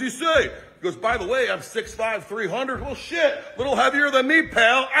 What does he say? He goes, by the way, I'm 6'5", 300. Well, shit, a little heavier than me,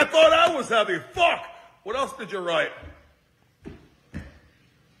 pal. I thought I was heavy. Fuck. What else did you write?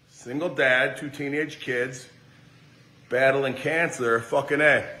 Single dad, 2 teenage kids, battling cancer. Fucking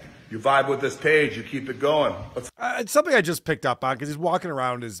A. You vibe with this page, you keep it going. It's something I just picked up on because he's walking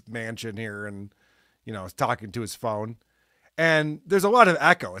around his mansion here and, you know, talking to his phone. And there's a lot of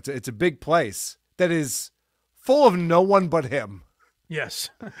echo. It's a big place that is full of no one but him. Yes.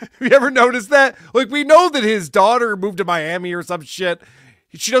 Have you ever noticed that? Like, we know that his daughter moved to Miami or some shit.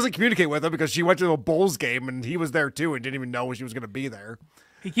 She doesn't communicate with him because she went to a Bulls game and he was there too and didn't even know she was going to be there.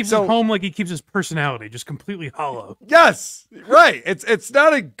 He keeps his home like he keeps his personality, just completely hollow. Yes, right. It's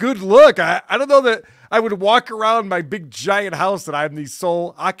not a good look. I don't know that I would walk around my big giant house that I'm the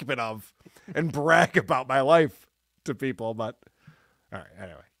sole occupant of and brag about my life to people. But all right,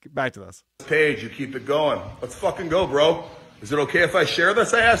 anyway, get back to this. Page, you keep it going. Let's fucking go, bro. Is it okay if I share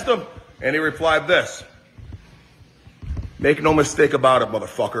this? I asked him. And he replied this. Make no mistake about it,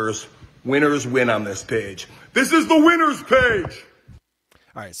 motherfuckers. Winners win on this page. This is the winners page.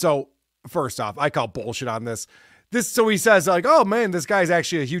 All right, so first off, I call bullshit on this. So he says, like, oh, man, this guy's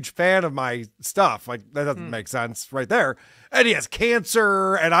actually a huge fan of my stuff. Like, that doesn't make sense right there. And he has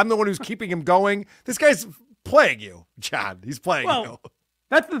cancer, and I'm the one who's keeping him going. This guy's playing you, John. He's playing you.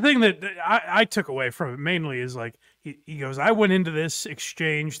 That's the thing that I took away from it mainly is, like, he goes, I went into this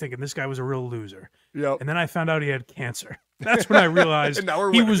exchange thinking this guy was a real loser. Yep. And then I found out he had cancer. That's when I realized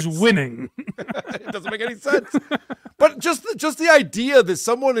he was winning. It doesn't make any sense. But just the idea that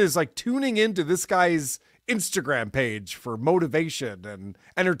someone is like tuning into this guy's Instagram page for motivation and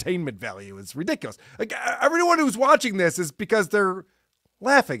entertainment value is ridiculous. Like, everyone who's watching this is because they're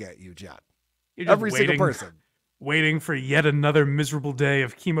laughing at you, John. Every single person. Waiting for yet another miserable day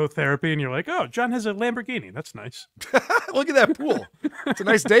of chemotherapy, and you're like, oh, John has a Lamborghini. That's nice. Look at that pool. It's a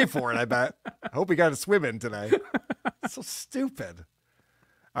nice day for it, I bet. I hope he got to swim in today. So stupid.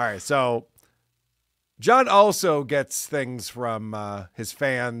 All right, so John also gets things from his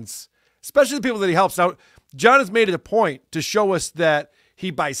fans, especially the people that he helps out. John has made it a point to show us that he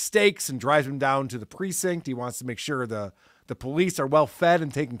buys steaks and drives them down to the precinct. He wants to make sure the police are well fed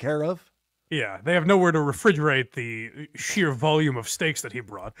and taken care of. Yeah, they have nowhere to refrigerate the sheer volume of steaks that he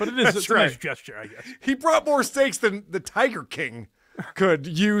brought, but it's a nice gesture, I guess. He brought more steaks than the Tiger King could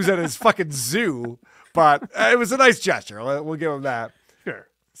use at his fucking zoo, but it was a nice gesture. We'll give him that. Sure.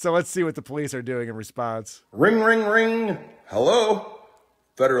 So let's see what the police are doing in response. Ring, ring, ring. Hello?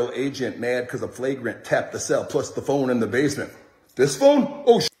 Federal agent mad because a flagrant tapped the cell plus the phone in the basement. This phone?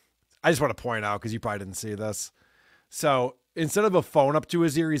 Oh, I just want to point out, because you probably didn't see this. So instead of a phone up to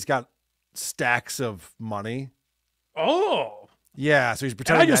his ear, he's got stacks of money Oh. Yeah, so he's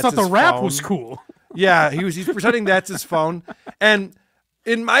pretending. I just that's thought the his rap phone. was cool. Yeah, he's pretending that's his phone. And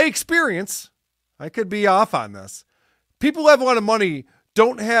in my experience, I could be off on this. People who have a lot of money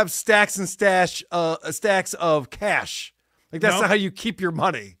don't have stacks of cash. Like that's No. not how you keep your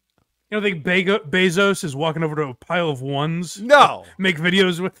money. You know, think Bezos is walking over to a pile of ones? No. to make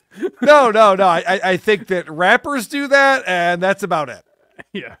videos with? No. I think that rappers do that, and that's about it.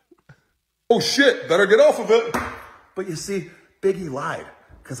 Yeah. Oh shit, better get off of it. But you see, Biggie lied,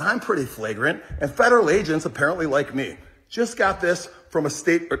 because I'm pretty flagrant, and federal agents apparently like me. Just got this from a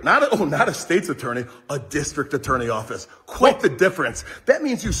not a state's attorney, a district attorney office. Quite the difference. That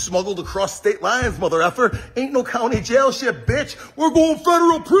means you smuggled across state lines, mother effer. Ain't no county jail shit, bitch. We're going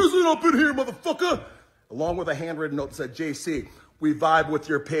federal prison up in here, motherfucker. Along with a handwritten note that said, JC, we vibe with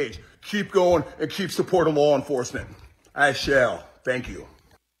your page. Keep going and keep supporting law enforcement. I shall. Thank you.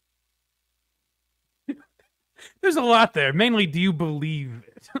 There's a lot there. Mainly, do you believe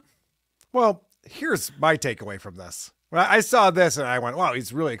it? Well, here's my takeaway from this. When I saw this and I went, wow,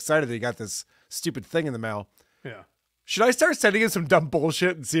 he's really excited that he got this stupid thing in the mail. Yeah. Should I start sending him some dumb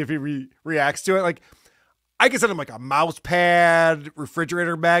bullshit and see if he reacts to it? Like, I can send him like a mouse pad,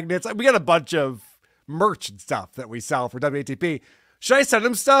 refrigerator magnets. We got a bunch of merch and stuff that we sell for WATP. Should I send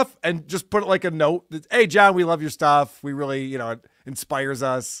him stuff and just put like a note that, hey, John, we love your stuff. We really, it inspires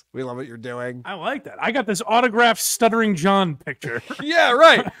us. We love what you're doing. I like that. I got this autographed Stuttering John picture. Yeah,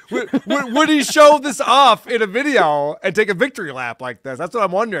 right. Would he show this off in a video and take a victory lap like this? That's what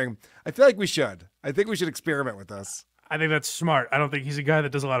I'm wondering. I feel like we should. I think we should experiment with this. I think that's smart. I don't think he's a guy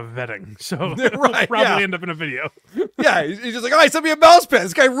that does a lot of vetting. So Right, probably yeah. end up in a video. Yeah, he's just like, oh, he sent me a mouse pad.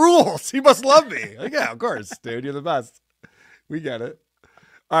 This guy rules. He must love me. Like, yeah, of course, dude. You're the best. We get it.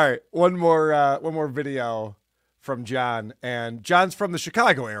 All right, one more video from John, and John's from the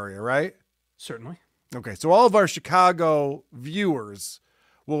Chicago area, right? Certainly. Okay, so all of our Chicago viewers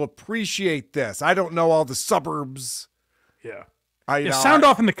will appreciate this. I don't know all the suburbs. Yeah. Sound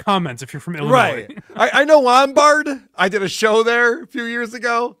off in the comments if you're from Illinois. Right. I know Lombard. I did a show there a few years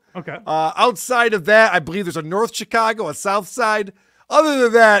ago. Okay. Outside of that, I believe there's a North Chicago, a South Side. Other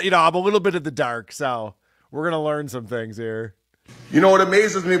than that, I'm a little bit in the dark, so we're going to learn some things here. You know what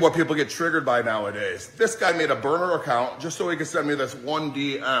amazes me, what people get triggered by nowadays? This guy made a burner account just so he could send me this one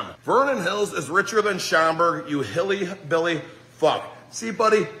DM. Vernon Hills is richer than Schaumburg, you hilly-billy fuck. See,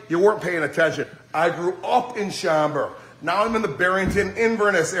 buddy, you weren't paying attention. I grew up in Schaumburg. Now I'm in the Barrington,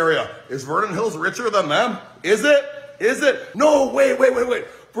 Inverness area. Is Vernon Hills richer than them? Is it? Is it? No, wait.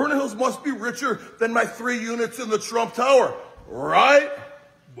 Vernon Hills must be richer than my 3 units in the Trump Tower, right?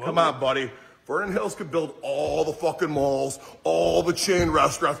 Whoa. Come on, buddy. Vernon Hills could build all the fucking malls, all the chain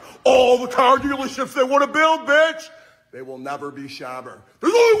restaurants, all the car dealerships they want to build, bitch. They will never be Schaumburg.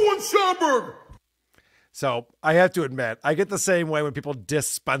 There's only one Schaumburg. So I have to admit, I get the same way when people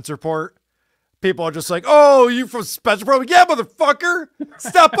diss Spencerport. People are just like, oh, you from Spencerport? Like, yeah, motherfucker.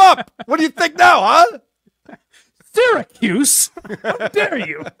 Step up. What do you think now, huh? Syracuse? How dare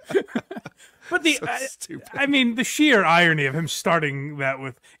you? But the sheer irony of him starting that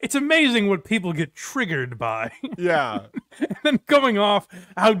with, it's amazing what people get triggered by. Yeah. And then going off,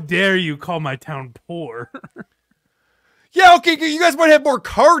 how dare you call my town poor? Yeah, okay, you guys might have more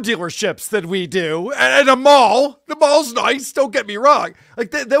car dealerships than we do, and a mall. The mall's nice, don't get me wrong.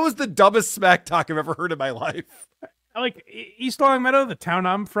 Like, that was the dumbest smack talk I've ever heard in my life. Like, East Longmeadow, the town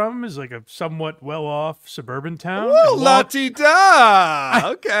I'm from, is like a somewhat well-off suburban town. Whoa, la-ti-da!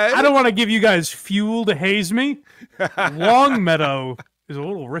 Okay. I don't want to give you guys fuel to haze me. Longmeadow is a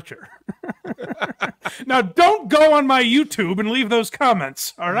little richer. Now, don't go on my YouTube and leave those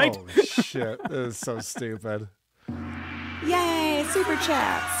comments, all right? Oh, shit. That is so stupid. Yay, super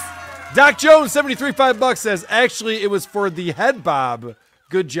chats. Doc Jones, 73 $5 says, actually, it was for the head bob.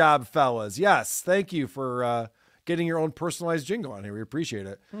 Good job, fellas. Yes, thank you for getting your own personalized jingle on here. We appreciate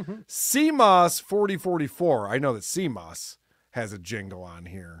it. Mm-hmm. CMOS 4044. I know that CMOS has a jingle on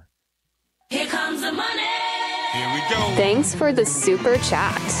here. Here comes the money. Here we go. Thanks for the super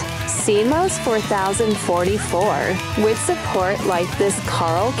chat. CMOS 4044. With support like this,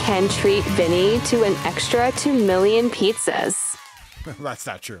 Carl can treat Vinny to an extra 2 million pizzas. That's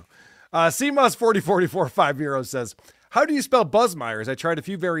not true. CMOS 4044 €5 says, how do you spell Buzzmeyers? I tried a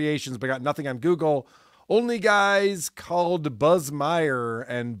few variations, but got nothing on Google. Only guys called Buzzmeyer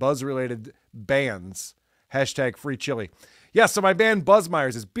and buzz-related bands. Hashtag free chili. Yeah, so my band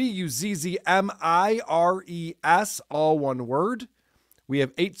Buzzmeyers is BUZZMIRES, all one word. We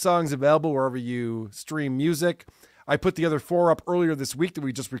have 8 songs available wherever you stream music. I put the other 4 up earlier this week that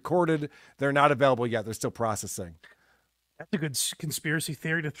we just recorded. They're not available yet. They're still processing. That's a good conspiracy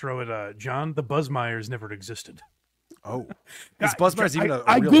theory to throw at John. The Buzzmeyers never existed. Oh, is Buzzmars even a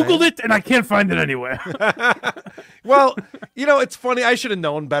I real Googled band? it and I can't find it anywhere. Well, it's funny. I should have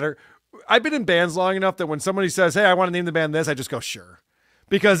known better. I've been in bands long enough that when somebody says, hey, I want to name the band this, I just go, sure.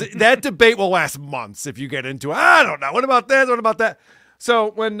 Because that debate will last months if you get into it. I don't know. What about this? What about that?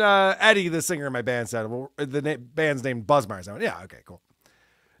 So when Eddie, the singer in my band, said, well, the band's named Buzzmars, I went, yeah, okay, cool.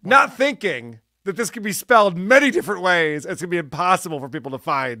 Not thinking that this could be spelled many different ways. It's going to be impossible for people to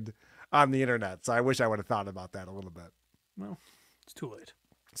find on the internet. So I wish I would have thought about that a little bit. Well, it's too late.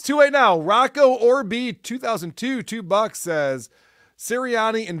 It's too late now. Rocco Orby, 2002, $2 says,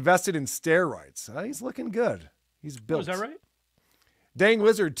 Sirianni invested in steroids. He's looking good. He's built. Oh, is that right? Dang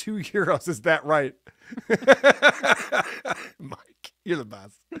Lizard, €2. Is that right? Mike, you're the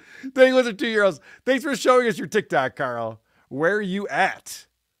best. Dang Lizard, €2. Thanks for showing us your TikTok, Carl. Where are you at?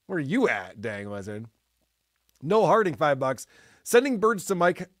 Where are you at, Dang Lizard? No Harding, $5. Sending birds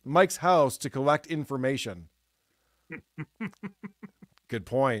to Mike's house to collect information. Good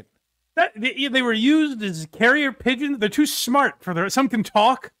point. They were used as carrier pigeons. They're too smart for their. Some can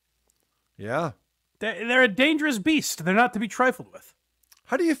talk. Yeah. They're a dangerous beast. They're not to be trifled with.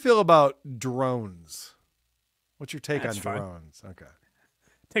 How do you feel about drones? What's your take on Fine. drones? Okay.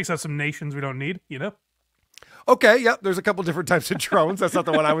 Takes out some nations we don't need, Okay, yep. There's a couple different types of drones. That's not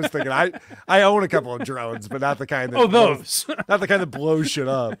the one I was thinking. I own a couple of drones, but not the kind that those. Not the kind that blows shit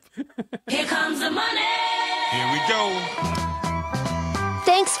up. Here comes the money. Here we go.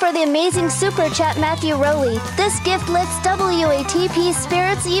 Thanks for the amazing super chat, Matthew Rowley. This gift lifts WATP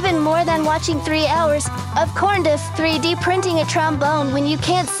spirits even more than watching 3 hours of Corndiff 3D printing a trombone when you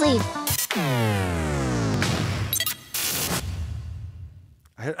can't sleep.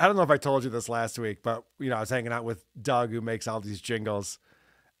 I don't know if I told you this last week, but I was hanging out with Doug, who makes all these jingles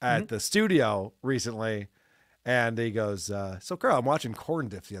at the studio recently, and he goes, "So, Carl, I'm watching Corn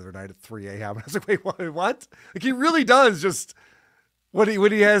Diff the other night at 3 a.m." I was like, "Wait, what?" Like he really does just when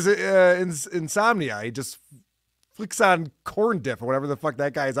he has insomnia, he just flicks on Corn Diff or whatever the fuck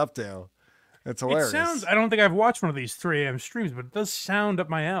that guy's up to. It's hilarious. It sounds. I don't think I've watched one of these 3 a.m. streams, but it does sound up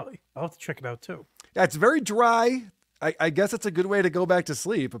my alley. I'll have to check it out too. Yeah, it's very dry. I guess it's a good way to go back to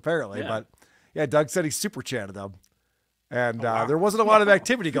sleep, apparently. Yeah. But yeah, Doug said he super chatted them. And there wasn't a lot of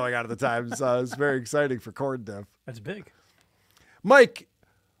activity going on at the time, so it was very exciting for Corn Diff. That's big. Mike,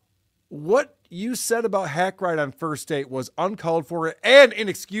 what you said about Hack Ride on First Date was uncalled for and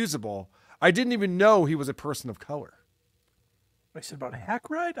inexcusable. I didn't even know he was a person of color. I said about Hack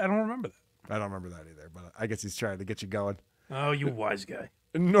Ride? I don't remember that. I don't remember that either, but I guess he's trying to get you going. Oh, you wise guy.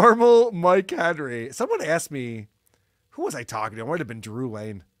 Normal Mike Henry. Someone asked me, who was I talking to? It might have been Drew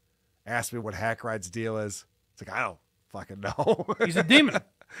Lane. Asked me what Hack Ride's deal is. It's like, I don't fucking know. He's a demon.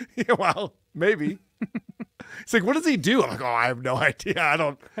 Yeah, well, maybe. It's like, what does he do? I'm like, I have no idea. I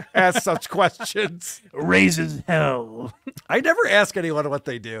don't ask such questions. Raises hell. I never ask anyone what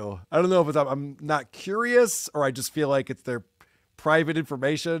they do. I don't know if I'm not curious or I just feel like it's their private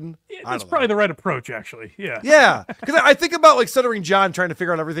information. Yeah, that's probably the right approach, actually. Yeah. Yeah. Because I think about like Stuttering John trying to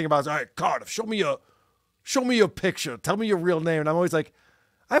figure out everything about, all right, Cardiff, show me a picture. Tell me your real name. And I'm always like,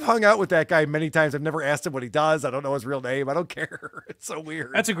 I've hung out with that guy many times. I've never asked him what he does. I don't know his real name. I don't care. It's so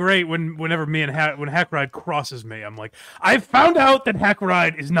weird. That's a great whenever me and when Hack Ride crosses me, I'm like, I found out that Hack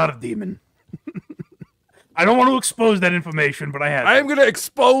Ride is not a demon. I don't want to expose that information, but I have. I am going to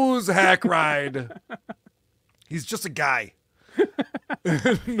expose Hack Ride. He's just a guy. He's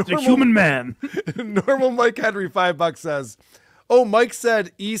a human man. Normal Mike Henry, $5 says, oh, Mike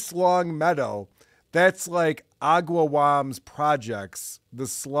said East Long Meadow. That's like Agawam's projects, the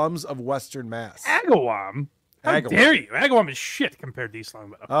slums of Western Mass. Agawam? How dare you? Agawam is shit compared to East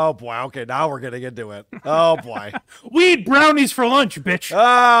Long Meadow. Oh, boy. Okay, now we're getting into it. Oh, boy. We eat brownies for lunch, bitch.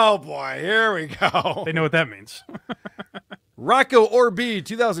 Oh, boy. Here we go. They know what that means. Rocco Orb,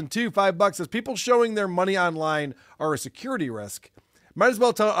 2002, $5 says, people showing their money online are a security risk. Might as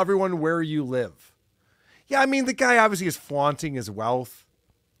well tell everyone where you live. Yeah, I mean, the guy obviously is flaunting his wealth.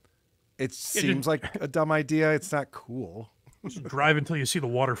 It seems like a dumb idea. It's not cool. Just drive until you see the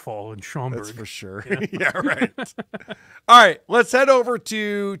waterfall in Schaumburg. That's for sure. Yeah, yeah, right. All right, let's head over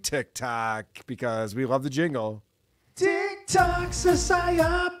to TikTok because we love the jingle. TikTok's a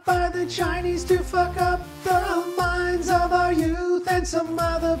psyop by the Chinese to fuck up the minds of our youth and some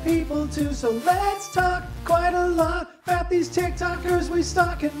other people too. So let's talk quite a lot about these TikTokers we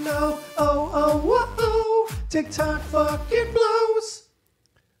stalk and know. Oh, TikTok fucking blows.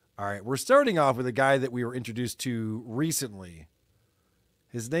 All right, we're starting off with a guy that we were introduced to recently.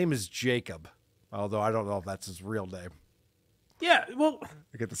 His name is Jacob, although I don't know if that's his real name. Yeah, well,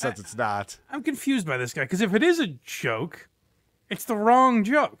 I get the sense it's not. I'm confused by this guy, because if it is a joke, it's the wrong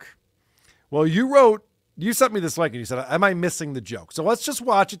joke. Well, you wrote you sent me this link and you said, am I missing the joke? So let's just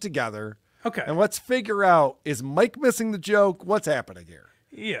watch it together. Okay. And let's figure out, is Mike missing the joke? What's happening here?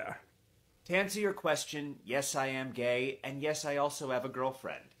 Yeah. To answer your question, yes, I am gay, and yes, I also have a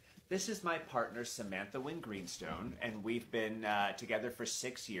girlfriend. This is my partner, Samantha Wynn Greenstone, and we've been together for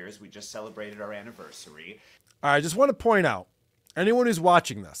 6 years. We just celebrated our anniversary. All right, I just want to point out, anyone who's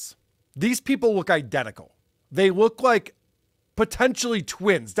watching this, these people look identical. They look like potentially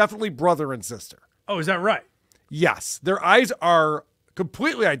twins, definitely brother and sister. Oh, is that right? Yes. Their eyes are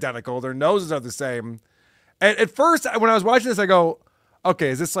completely identical. Their noses are the same. And at first, when I was watching this, I go, okay,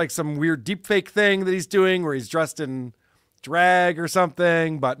 is this like some weird deep fake thing that he's doing where he's dressed in drag or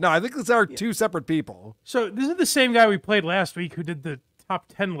something? But no, I think these are two separate people. So this is the same guy we played last week who did the top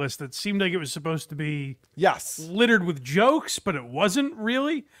 10 list that seemed like it was supposed to be littered with jokes, but it wasn't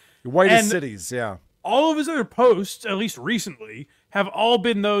really. Whitest cities, yeah. All of his other posts, at least recently, have all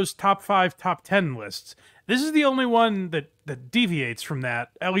been those top 5, top 10 lists. This is the only one that deviates from that,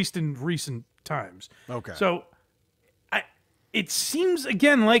 at least in recent times. Okay. So it seems,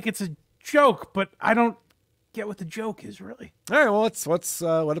 again, like it's a joke, but I don't get what the joke is, really. All right, well, let's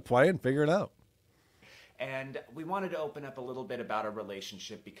let it play and figure it out. And we wanted to open up a little bit about our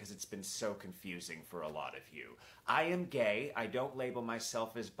relationship because it's been so confusing for a lot of you. I am gay. I don't label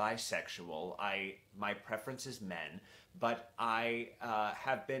myself as bisexual. My preference is men. But I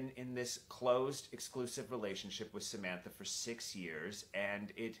have been in this closed, exclusive relationship with Samantha for 6 years,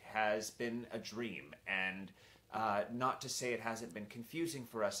 and it has been a dream. And not to say it hasn't been confusing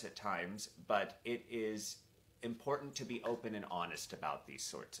for us at times, but it is important to be open and honest about these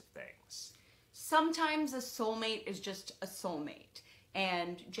sorts of things. Sometimes a soulmate is just a soulmate.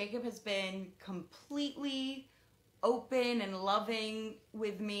 And Jacob has been completely open and loving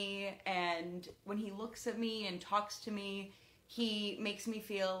with me. And when he looks at me and talks to me, he makes me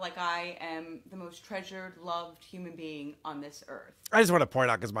feel like I am the most treasured, loved human being on this earth. I just want to point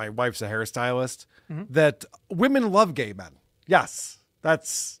out, because my wife's a hairstylist, that women love gay men. Yes,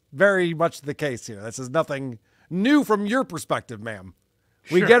 that's very much the case here. This is nothing new from your perspective, ma'am.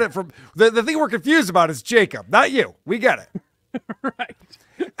 We get it from the thing we're confused about is Jacob, not you. We get it. Right.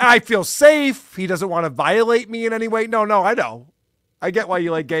 I feel safe. He doesn't want to violate me in any way. No, I know. I get why you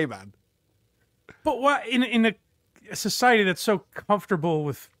like gay men. But why in a society that's so comfortable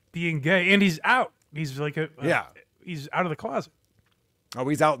with being gay, and he's out. He's like he's out of the closet. Oh,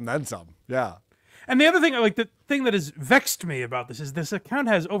 he's out and then some. Yeah. And the other thing, like the thing that has vexed me about this is this account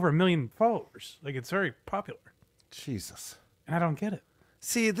has over 1 million followers. Like it's very popular. Jesus. And I don't get it.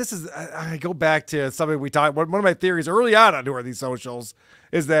 See, this is, I go back to something we talked, one of my theories early on Who Are These Socials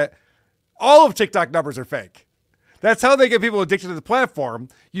is that all of TikTok numbers are fake. That's how they get people addicted to the platform.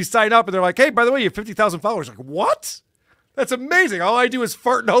 You sign up and they're like, hey, by the way, you have 50,000 followers. Like, what? That's amazing. All I do is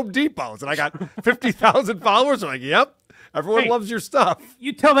fart in Home Depots and I got 50,000 followers. I'm like, yep, everyone loves your stuff.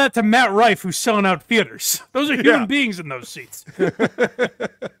 You tell that to Matt Rife, who's selling out theaters. Those are human beings in those seats.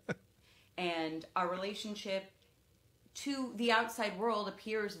 And our relationship to the outside world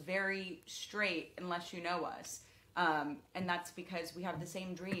appears very straight unless you know us. And that's because we have the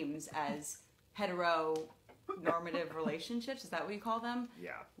same dreams as heteronormative relationships. Is that what you call them?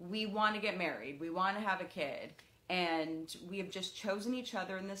 Yeah. We want to get married. We want to have a kid. And we have just chosen each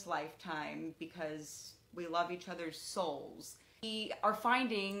other in this lifetime because we love each other's souls. We are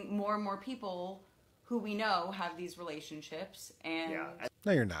finding more and more people who we know have these relationships. And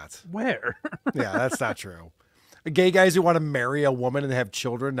No, you're not. Where? Yeah, that's not true. Gay guys who want to marry a woman and have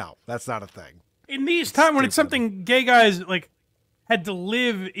children? No, that's not a thing. In these times when it's something gay guys like had to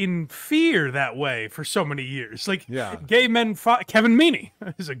live in fear that way for so many years. Like gay men fought. Kevin Meaney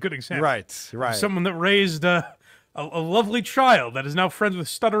is a good example. Right. Someone that raised a lovely child that is now friends with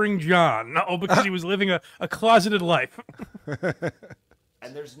Stuttering John, all because he was living a closeted life.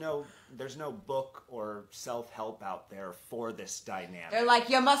 And there's no book or self-help out there for this dynamic. They're like,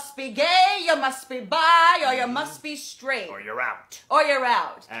 you must be gay, you must be bi, or you must be straight. Or you're out. Or you're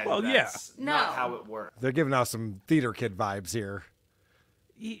out. And that's not how it works. They're giving out some theater kid vibes here.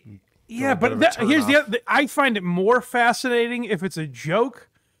 Yeah, but here's I find it more fascinating if it's a joke,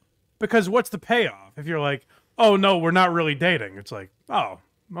 because what's the payoff? If you're like, oh no, we're not really dating. It's like, oh,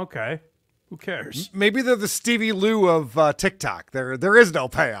 okay. Who cares? Maybe they're the Stevie Lou of TikTok. There is no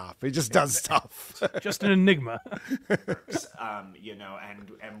payoff. He just does stuff. Just an enigma.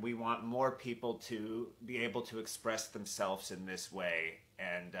 And we want more people to be able to express themselves in this way.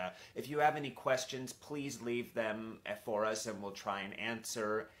 And if you have any questions, please leave them for us and we'll try and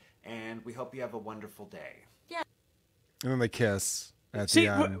answer. And we hope you have a wonderful day. Yeah. And then they kiss. See,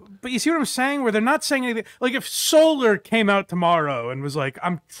 but you see what I'm saying? Where they're not saying anything. Like if Solar came out tomorrow and was like,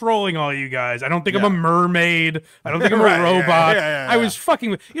 "I'm trolling all you guys. I don't think I'm a mermaid. I don't think I'm Right, a yeah, robot. yeah, I was fucking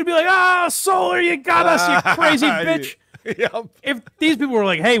with." You'd be like, "Ah, Solar, you got us, you crazy bitch." Yep. If these people were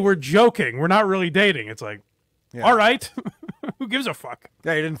like, "Hey, we're joking. We're not really dating," it's like, all right, who gives a fuck?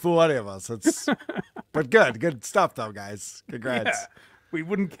 Yeah, you didn't fool any of us. It's but good stuff though, guys. Congrats. Yeah, we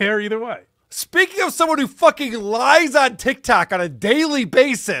wouldn't care either way. Speaking of someone who fucking lies on TikTok on a daily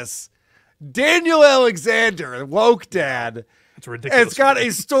basis, Daniel Alexander, the woke dad. It's ridiculous. It's got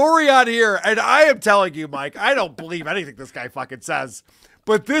a story on here, and I am telling you, Mike, I don't believe anything this guy fucking says,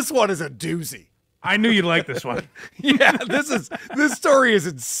 but this one is a doozy. I knew you'd like this one. Yeah, this story is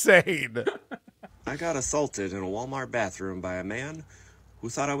insane. I got assaulted in a Walmart bathroom by a man who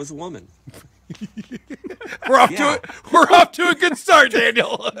thought I was a woman. We're off to a good start,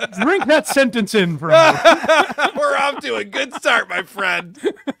 Daniel. Drink that sentence in for a moment. We're off to a good start, my friend.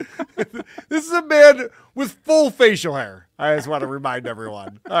 This is a man with full facial hair. I just want to remind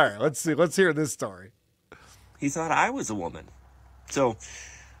everyone. All right, let's see. Let's hear this story. He thought I was a woman. So,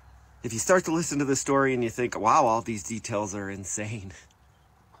 if you start to listen to the story and you think, wow, all these details are insane.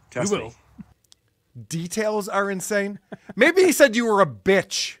 Trust me. Details are insane? Maybe he said you were a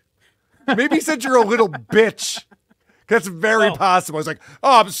bitch. Maybe he said you're a little bitch. That's very possible. He's like,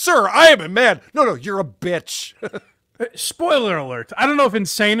 sir, I am a man. No, you're a bitch. Spoiler alert. I don't know if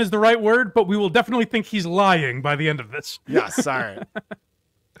insane is the right word, but we will definitely think he's lying by the end of this. Yes, all right.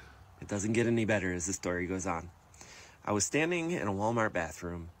 It doesn't get any better as the story goes on. I was standing in a Walmart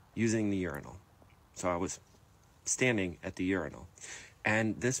bathroom using the urinal. So I was standing at the urinal.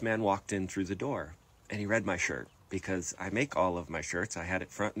 And this man walked in through the door. And he read my shirt. Because I make all of my shirts. I had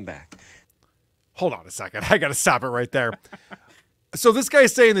it front and back. Hold on a second. I got to stop it right there. So this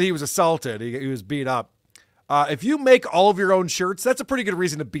guy's saying that he was assaulted. He was beat up. If you make all of your own shirts, that's a pretty good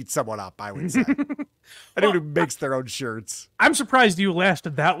reason to beat someone up, I would say. Anyone who makes their own shirts. I'm surprised you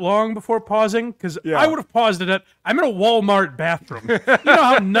lasted that long before pausing, because I would have paused it at, I'm in a Walmart bathroom. You know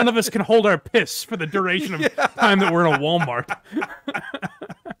how none of us can hold our piss for the duration of time that we're in a Walmart.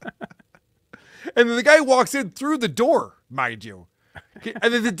 And then the guy walks in through the door, mind you.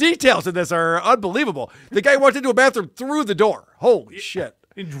 And then the details in this are unbelievable. The guy walked into a bathroom through the door. Holy shit.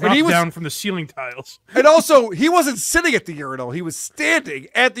 He dropped down from the ceiling tiles. And also, he wasn't sitting at the urinal. He was standing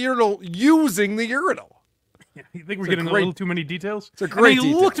at the urinal using the urinal. Yeah, you think we're getting a little too many details? It's a great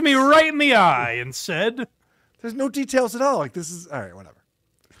He looked me right in the eye and said... There's no details at all. Like, this is... All right, whatever.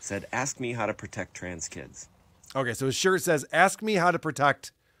 Said, ask me how to protect trans kids. Okay, so his shirt says, ask me how to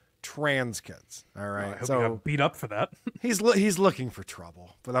protect trans kids. All right. I hope so he got beat up for that. He's looking for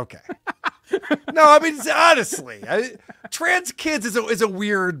trouble, but okay. No, I mean, honestly, trans kids is a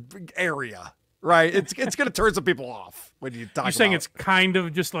weird area, right? It's going to turn some people off when you talk. You're saying it's kind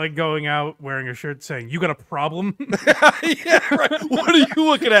of just like going out wearing a shirt saying, you got a problem? Yeah, right. What are you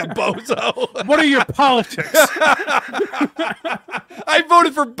looking at, bozo? What are your politics? I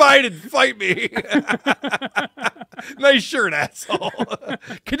voted for Biden. Fight me. Nice shirt, asshole.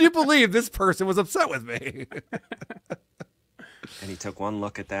 Can you believe this person was upset with me? And he took one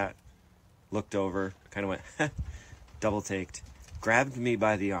look at that, looked over, kind of went, double-taked, grabbed me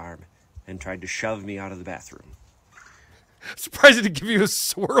by the arm, and tried to shove me out of the bathroom. Surprised he didn't give you a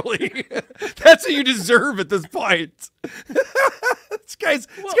swirly. That's what you deserve at this point. This guy's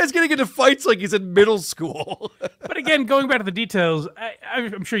getting into fights like he's in middle school. But again, going back to the details,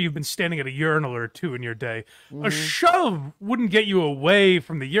 I'm sure you've been standing at a urinal or two in your day. A shove wouldn't get you away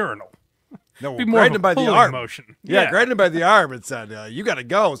from the urinal. No, Be more of a grabbed him by the pulling arm. motion. Yeah, grabbed him by the arm and said, you got to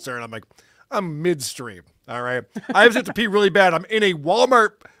go, sir. And I'm like, I'm midstream. All right. I have to pee really bad. I'm in a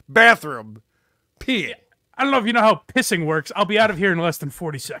Walmart bathroom peeing. I don't know if you know how pissing works. I'll be out of here in less than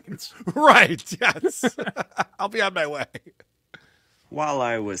 40 seconds. Right, yes. I'll be on my way. While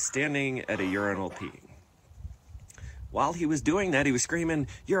I was standing at a urinal peeing. While he was doing that, he was screaming,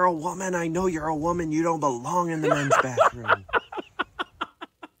 "You're a woman. I know you're a woman. You don't belong in the men's bathroom."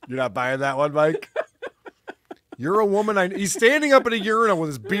 You're not buying that one, Mike? You're a woman. He's standing up at a urinal with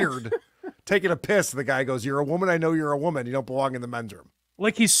his beard, taking a piss. And the guy goes, "You're a woman. I know you're a woman. You don't belong in the men's room."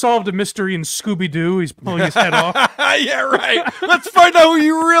 Like he solved a mystery in Scooby-Doo. He's pulling his head off. Yeah, right. Let's find out who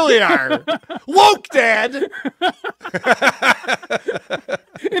you really are. Woke Dad.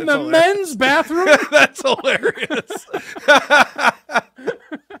 In the men's bathroom? That's hilarious.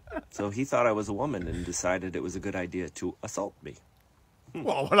 So he thought I was a woman and decided it was a good idea to assault me.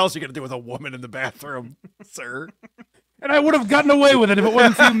 Well, what else are you going to do with a woman in the bathroom, sir? And I would have gotten away with it if it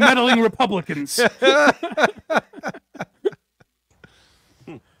wasn't for you meddling Republicans.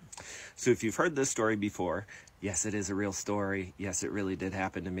 So if you've heard this story before, yes, it is a real story. Yes, it really did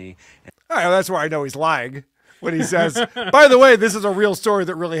happen to me. All right, well, that's where I know he's lying. When he says, by the way, this is a real story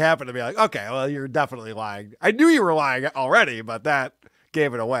that really happened to me. Like, okay, well, you're definitely lying. I knew you were lying already, but that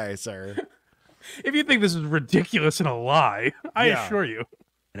gave it away, sir. If you think this is ridiculous and a lie, I assure you.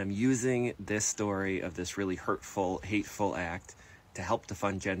 And I'm using this story of this really hurtful, hateful act to help to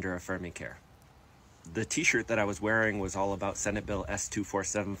fund gender-affirming care. The t-shirt that I was wearing was all about Senate Bill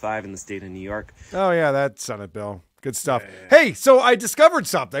S2475 in the state of New York. Oh, yeah, that's Senate Bill. Good stuff. Hey, so I discovered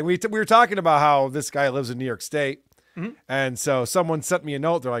something. We were talking about how this guy lives in New York State. And so someone sent me a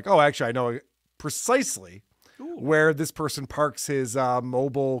note. They're like, oh, actually, I know precisely where this person parks his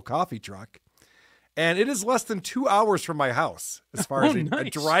mobile coffee truck. And it is less than 2 hours from my house as far as a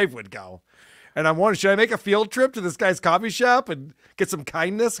drive would go. And I'm wondering, should I make a field trip to this guy's coffee shop and get some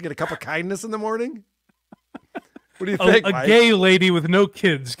kindness, get a cup of kindness in the morning? What do you think, A Mike? gay lady with no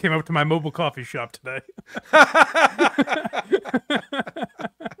kids came up to my mobile coffee shop today.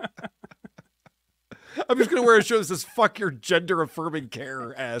 I'm just going to wear a shirt that says, fuck your gender-affirming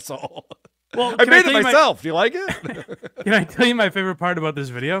care, asshole. Well, I made it myself. Do you like it? Can I tell you my favorite part about this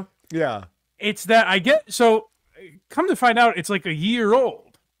video? Yeah. It's that come to find out, it's like a year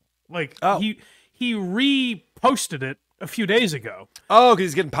old. Like, he reposted it a few days ago. Oh,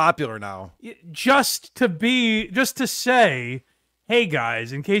 because he's getting popular now. Just to say, hey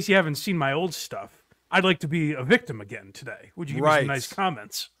guys, in case you haven't seen my old stuff, I'd like to be a victim again today. Would you give me some nice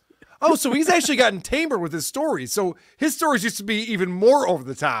comments? Oh, so he's actually gotten tamer with his stories. So his stories used to be even more over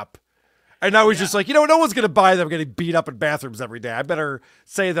the top. And now he's just like, no one's going to buy them getting beat up in bathrooms every day. I better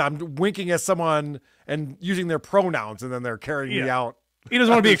say that I'm winking at someone and using their pronouns, and then they're carrying me out. He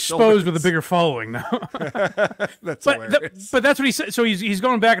doesn't want to be exposed with a bigger following now. That's hilarious. But that's what he said. So he's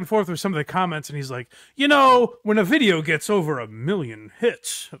going back and forth with some of the comments, and he's like, when a video gets over 1 million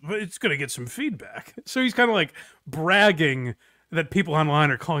hits, it's going to get some feedback. So he's kind of like bragging that people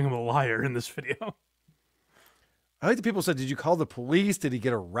online are calling him a liar in this video. I like that people said, did you call the police? Did he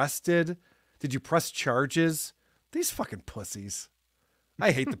get arrested? Did you press charges? These fucking pussies. I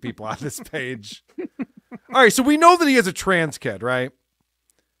hate the people on this page. All right, so we know that he is a trans kid, right?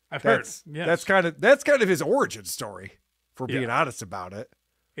 I've heard. Yes. That's kind of his origin story, for being honest about it.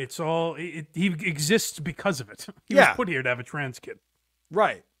 It's all he exists because of it. He was put here to have a trans kid.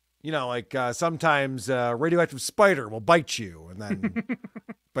 Right. Like sometimes a radioactive spider will bite you, and then,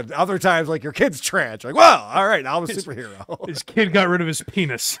 but other times, like your kid's trans. You're like, well, all right, now I'm a superhero. His kid got rid of his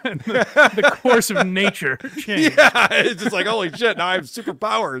penis, and the course of nature changed. Yeah, it's just like, holy shit, now I have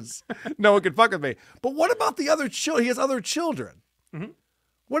superpowers. No one can fuck with me. But what about the other children? He has other children.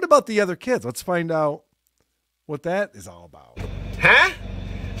 What about the other kids? Let's find out what that is all about. Huh?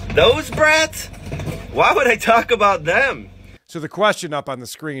 Those brats? Why would I talk about them? So the question up on the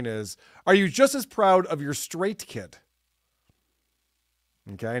screen is, are you just as proud of your straight kid?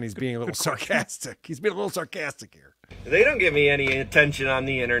 Okay, and he's being a little sarcastic. He's being a little sarcastic here. They don't give me any attention on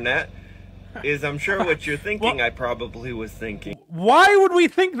the internet. I'm sure what you're thinking, I probably was thinking. Why would we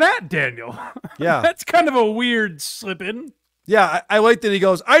think that, Daniel? Yeah. That's kind of a weird slip in. Yeah, I like that he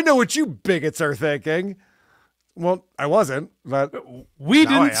goes, I know what you bigots are thinking. Well, I wasn't, but we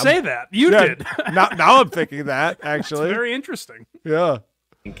didn't say that. You did. now I'm thinking that, actually. It's very interesting. Yeah.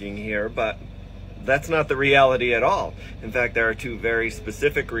 Thinking here, but that's not the reality at all. In fact, there are two very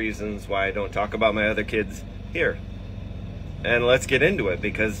specific reasons why I don't talk about my other kids here. And let's get into it,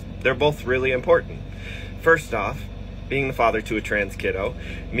 because they're both really important. First off, being the father to a trans kiddo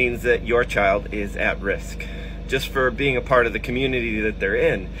means that your child is at risk. Just for being a part of the community that they're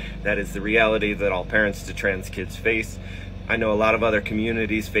in, that is the reality that all parents to trans kids face. I know a lot of other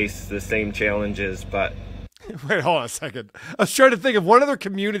communities face the same challenges, but... Wait, hold on a second. I was trying to think of what other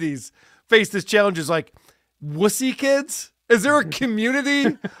communities face this challenge is like wussy kids. Is there a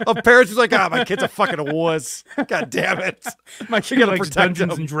community of parents who's like, my kid's a fucking wuss. God damn it. My kid likes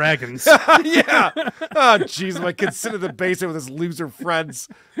Dungeons and Dragons. Yeah. Oh, jeez. My kid's sitting in the basement with his loser friends,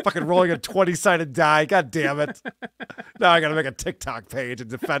 fucking rolling a 20-sided die. God damn it. Now I got to make a TikTok page and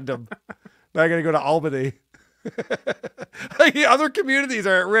defend him. Now I got to go to Albany. Like, other communities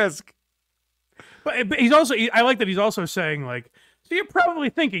are at risk. But he's also, I like that he's also saying, like, so you're probably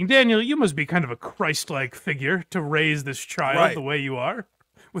thinking, Daniel, you must be kind of a Christ-like figure to raise this child the way you are,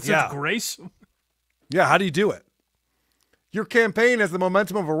 with such grace. Yeah, how do you do it? Your campaign has the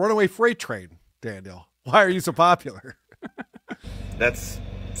momentum of a runaway freight train, Daniel. Why are you so popular? That's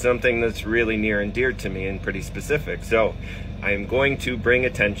something that's really near and dear to me and pretty specific. So I am going to bring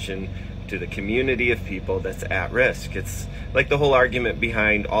attention to the community of people that's at risk. It's like the whole argument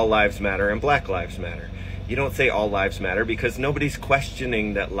behind all lives matter and Black Lives Matter. You don't say all lives matter because nobody's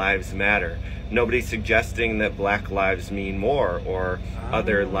questioning that lives matter. Nobody's suggesting that black lives mean more or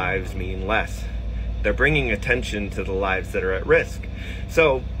other lives mean less. They're bringing attention to the lives that are at risk.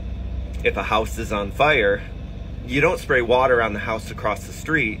 So if a house is on fire, you don't spray water on the house across the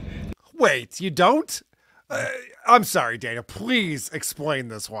street. Wait, you don't? I'm sorry, Daniel. Please explain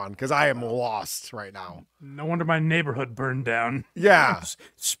this one, because I am lost right now. No wonder my neighborhood burned down. Yeah.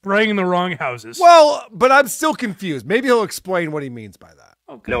 Spraying the wrong houses. Well, but I'm still confused. Maybe he'll explain what he means by that.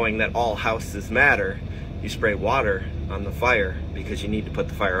 Okay. Knowing that all houses matter, you spray water on the fire because you need to put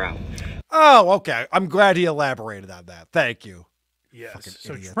the fire out. Oh, okay. I'm glad he elaborated on that. Thank you. Yes. Fucking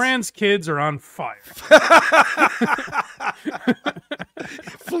So idiots. trans kids are on fire.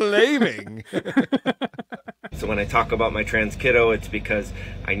 Flaming. So when I talk about my trans kiddo, it's because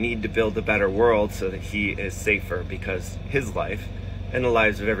I need to build a better world so that he is safer, because his life and the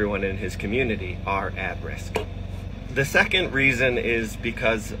lives of everyone in his community are at risk. The second reason is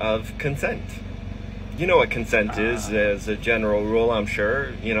because of consent. You know what consent is as a general rule, I'm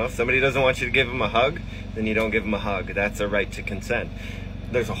sure. You know, if somebody doesn't want you to give them a hug, then you don't give them a hug. That's a right to consent.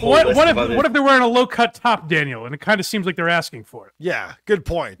 There's a whole list of other... What if they're wearing a low-cut top, Daniel, and it kind of seems like they're asking for it? Yeah, good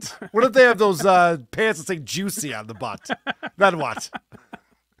point. What if they have those pants that say juicy on the butt? Then what?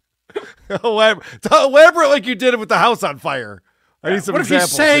 Elaborate like you did it with the house on fire. I need some what if she's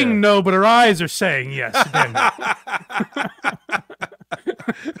examples saying here. no, but her eyes are saying yes, Daniel?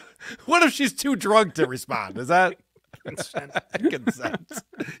 What if she's too drunk to respond? Is that consent? Consent.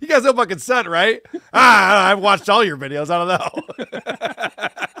 You guys know about consent, right? I've watched all your videos. I don't know.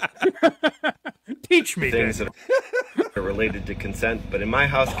 Teach me. Things that are related to consent, but in my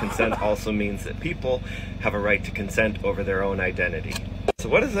house, consent also means that people have a right to consent over their own identity. So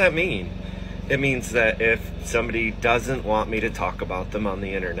what does that mean? It means that if somebody doesn't want me to talk about them on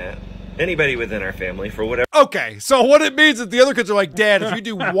the internet, anybody within our family, for whatever... Okay, so what it means is the other kids are like, Dad, if you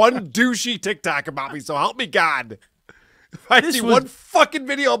do one douchey TikTok about me, so help me God. If I see one fucking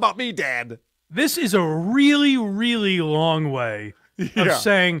video about me, Dad. This is a really, really long way of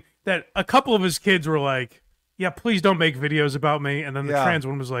saying that a couple of his kids were like, yeah, please don't make videos about me. And then the trans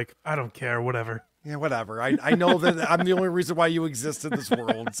one was like, I don't care, whatever. Yeah, whatever. I know that I'm the only reason why you exist in this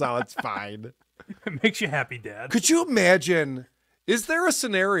world, so it's fine. It makes you happy, Dad. Could you imagine, is there a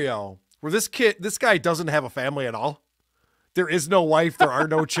scenario where this guy doesn't have a family at all? There is no wife, there are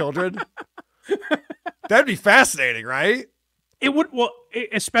no children? That'd be fascinating, right? It would, well, it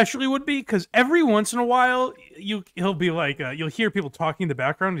especially would be because every once in a while he'll be like, you'll hear people talking in the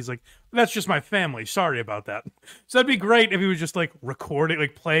background. He's like, that's just my family. Sorry about that. So that'd be great if he was just like recording,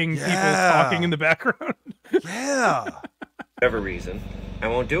 like playing people talking in the background. Yeah. Whatever reason, I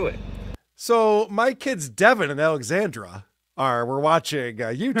won't do it. So my kids, Devin and Alexandra, were watching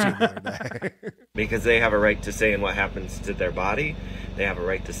YouTube the other day. Because they have a right to say in what happens to their body, they have a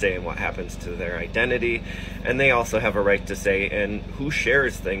right to say in what happens to their identity, and they also have a right to say in who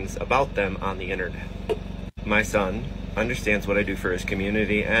shares things about them on the internet. My son understands what I do for his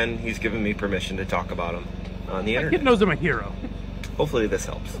community, and he's given me permission to talk about him on the internet. Kid knows I'm a hero. Hopefully this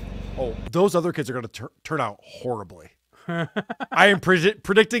helps. Oh, those other kids are going to turn out horribly. I am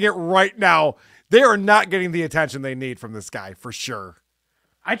predicting it right now. They are not getting the attention they need from this guy, for sure.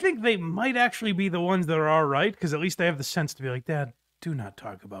 I think they might actually be the ones that are all right, because at least they have the sense to be like, Dad, do not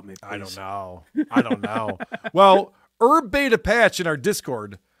talk about me, please. I don't know. Well, Beta Patch in our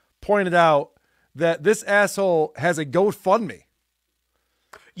Discord pointed out that this asshole has a GoFundMe.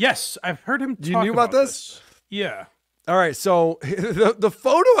 Yes, I've heard him talk You knew about this? Yeah. All right, so the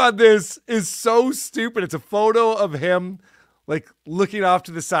photo on this is so stupid. It's a photo of him, like, looking off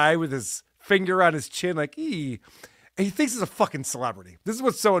to the side with his finger on his chin, like, and he thinks he's a fucking celebrity. This is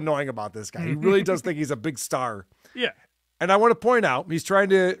what's so annoying about this guy. He really does think he's a big star. Yeah. And I want to point out, he's trying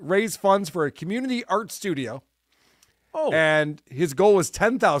to raise funds for a community art studio. Oh. And his goal is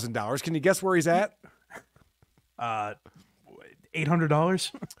 $10,000. Can you guess where he's at? $800?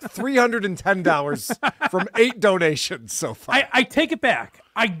 $310 from 8 donations so far. I take it back.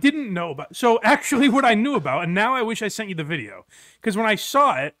 I didn't know about. So actually what I knew about, and now I wish I sent you the video, because when I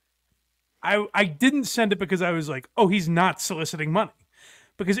saw it, I didn't send it because I was like, oh, he's not soliciting money.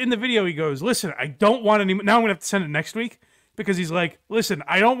 Because in the video he goes, listen, I don't want any, now I'm going to have to send it next week, because he's like, listen,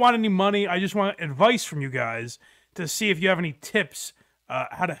 I don't want any money, I just want advice from you guys to see if you have any tips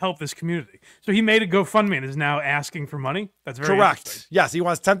how to help this community. So he made a GoFundMe and is now asking for money. That's very correct. Yes, he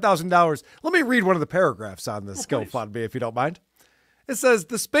wants $10,000. Let me read one of the paragraphs on this GoFundMe, if you don't mind. It says,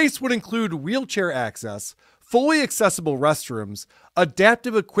 the space would include wheelchair access, fully accessible restrooms,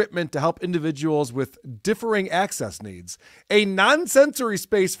 adaptive equipment to help individuals with differing access needs, a non-sensory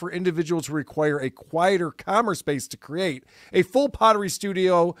space for individuals who require a quieter, calmer space to create, a full pottery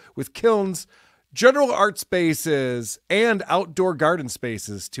studio with kilns, general art spaces, and outdoor garden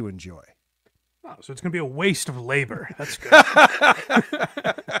spaces to enjoy. Oh, so it's going to be a waste of labor. That's good.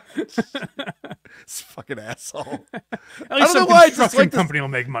 This fucking asshole. At least some construction company will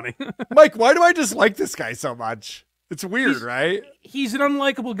make money. Mike, why do I dislike this guy so much? It's weird, right? He's an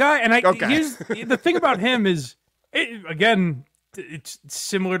unlikable guy. And here's the thing about him is, again, it's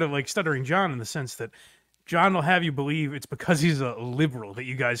similar to like Stuttering John in the sense that John will have you believe it's because he's a liberal that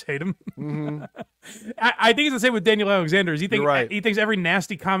you guys hate him. Mm-hmm. I think it's the same with Daniel Alexander. He thinks every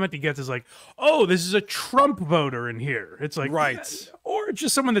nasty comment he gets is like, oh, this is a Trump voter in here. It's like, right. Or it's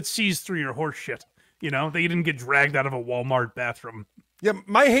just someone that sees through your horse shit, you know, that you didn't get dragged out of a Walmart bathroom. Yeah,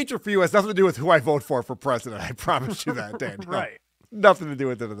 my hatred for you has nothing to do with who I vote for president. I promise you that, Daniel. Right. Nothing to do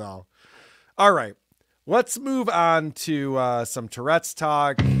with it at all. All right. Let's move on to some Tourette's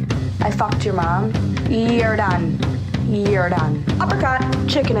talk. I fucked your mom. You're done. You're done. Uppercut,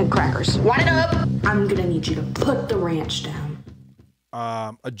 chicken and crackers. Want it up? I'm gonna need you to put the ranch down.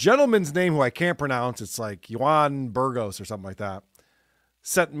 A gentleman's name who I can't pronounce, it's like Juan Burgos or something like that,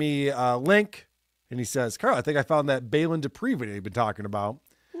 sent me a link, and he says, Carl, I think I found that Balin Dupree video you've been talking about,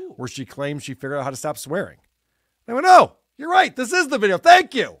 where she claims she figured out how to stop swearing. I went, oh, you're right. This is the video.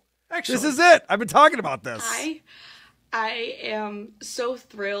 Thank you. Excellent. This is it. I've been talking about this. I am so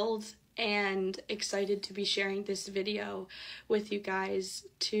thrilled and excited to be sharing this video with you guys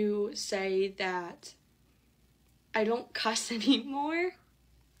to say that I don't cuss anymore.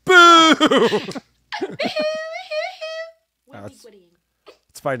 Boo! Let's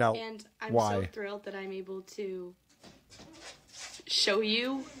find out and I'm why. so thrilled that I'm able to show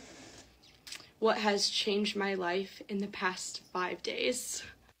you what has changed my life in the past 5 days.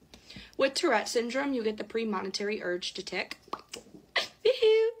 With Tourette syndrome, you get the premonitory urge to tick.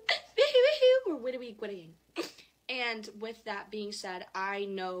 Or whittering. And with that being said, I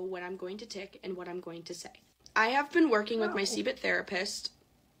know when I'm going to tick and what I'm going to say. I have been working with my CBIT therapist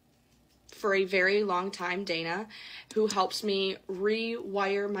for a very long time, Dana, who helps me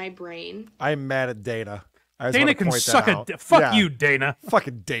rewire my brain. I'm mad at Dana. Dana can suck a fuck you, Dana.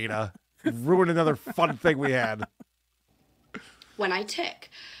 Fucking Dana. Ruined another fun thing we had. When I tick.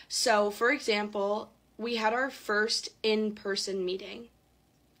 So, for example, we had our first in-person meeting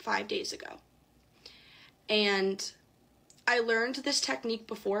 5 days ago. And I learned this technique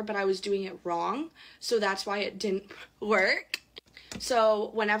before, but I was doing it wrong. So that's why it didn't work.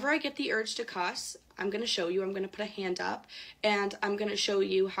 So whenever I get the urge to cuss, I'm going to show you. I'm going to put a hand up. And I'm going to show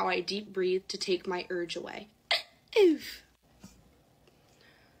you how I deep breathe to take my urge away. Oof.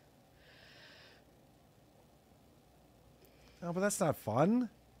 Oh, but that's not fun.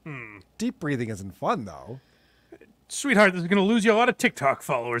 Deep breathing isn't fun, though. Sweetheart, this is going to lose you a lot of TikTok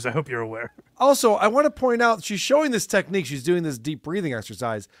followers. I hope you're aware. Also, I want to point out, she's showing this technique. She's doing this deep breathing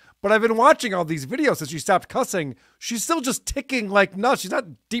exercise. But I've been watching all these videos since she stopped cussing. She's still just ticking like nuts. She's not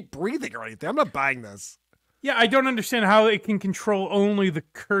deep breathing or anything. I'm not buying this. Yeah, I don't understand how it can control only the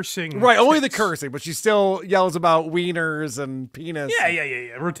cursing. Right, only the cursing. But she still yells about wieners and penis.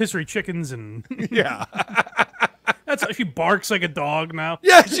 Yeah. Rotisserie chickens and... Yeah. That's how she barks like a dog now.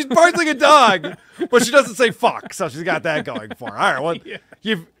 Yeah, she barks like a dog, but she doesn't say fuck, so she's got that going for her. All right, well,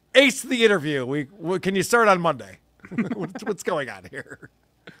 you've aced the interview. Can you start on Monday? What's going on here?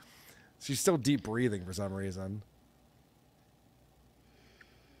 She's still deep breathing for some reason.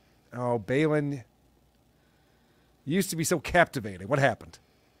 Oh, Balin, you used to be so captivating. What happened?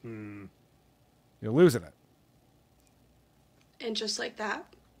 You're losing it. And just like that,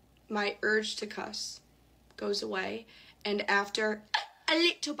 my urge to cuss goes away, and after a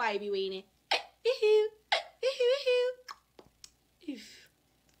little baby weenie,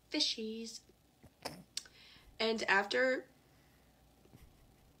 fishies, and after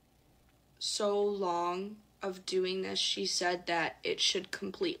so long of doing this, she said that it should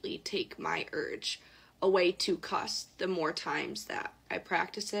completely take my urge away to cuss the more times that I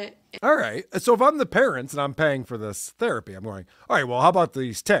practice it. All right. So if I'm the parents and I'm paying for this therapy, I'm going, all right, well, how about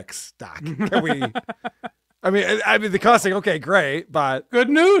these ticks, Doc? Can we... I mean, the cussing, okay, great, but... Good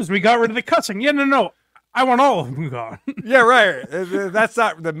news, we got rid of the cussing. Yeah, no. I want all of them gone. Yeah, right. That's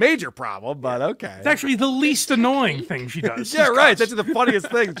not the major problem, but okay. It's actually the least annoying thing she does. Yeah, right. That's the funniest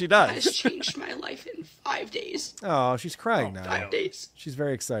thing she does. Has changed my life in 5 days. Oh, she's crying now. 5 days. She's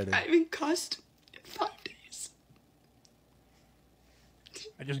very excited. I haven't cussed in 5 days.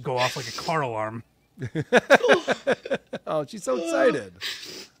 I just go off like a car alarm. Oh, she's so excited.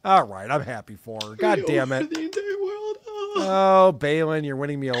 All right, I'm happy for her. God damn it. The entire world. Oh, Balin, you're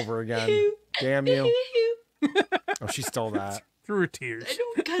winning me over again. Damn you. Oh, she stole that. Through her tears. I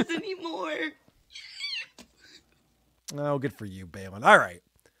don't cuss anymore. Oh, good for you, Balin. All right.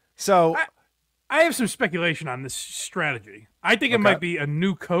 So I have some speculation on this strategy. I think it might be a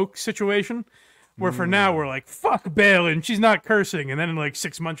new Coke situation where for now we're like, fuck Balin, she's not cursing. And then in like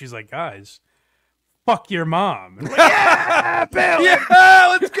 6 months, she's like, guys, fuck your mom. And we're like, yeah, Balin. Yeah,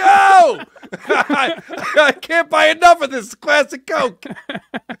 let's go. I can't buy enough of this classic Coke.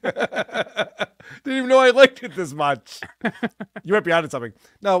 Didn't even know I liked it this much. You might be onto something.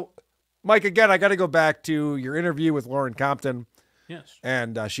 Now, Mike, again, I got to go back to your interview with Lauren Compton. Yes.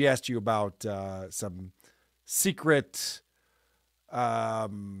 And she asked you about some secret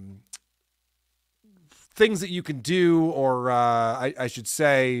things that you can do, or I should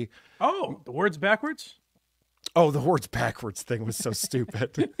say... Oh, the words backwards? Oh, the words backwards thing was so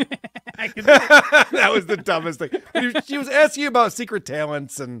stupid. That was the dumbest thing. She was asking you about secret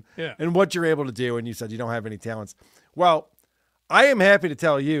talents and what you're able to do, and you said you don't have any talents. Well, I am happy to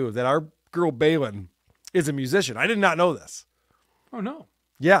tell you that our girl Balin is a musician. I did not know this. Oh, no.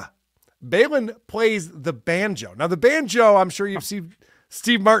 Yeah. Balin plays the banjo. Now, the banjo, I'm sure you've seen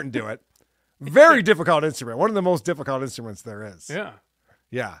Steve Martin do it. Very difficult instrument. One of the most difficult instruments there is. Yeah.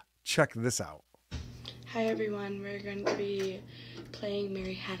 Yeah. Check this out. Hi everyone, we're going to be playing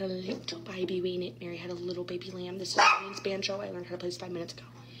Mary Had a Little Baby Wean't. Mary Had a Little Baby Lamb. This is Wayne's banjo. I learned how to play this 5 minutes ago.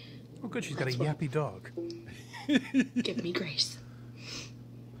 Oh, good. She's got a yappy dog. Give me grace.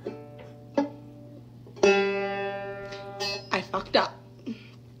 I fucked up.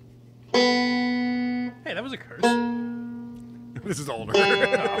 Hey, that was a curse. This is older.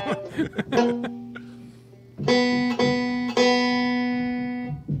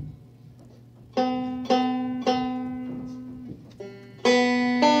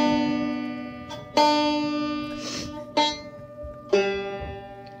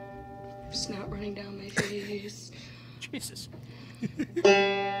 Snot running down my face. Jesus.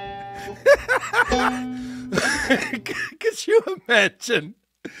 Could you imagine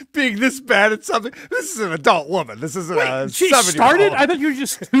being this bad at something? This is an adult woman. This isn't a She 7-year-old. started? I thought you were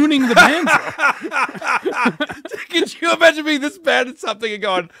just tuning the banjo. Could you imagine being this bad at something and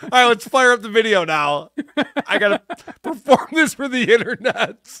going, all right, let's fire up the video now. I got to perform this for the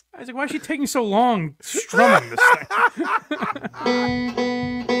internet. I was like, why is she taking so long strumming this thing?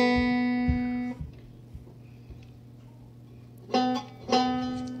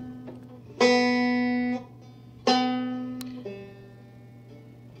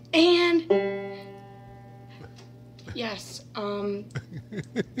 And yes,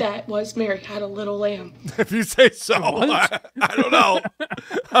 that was Mary Had a Little Lamb. If you say so. I don't know.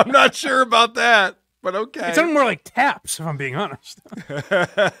 I'm not sure about that, but okay. It sounded more like taps, if I'm being honest.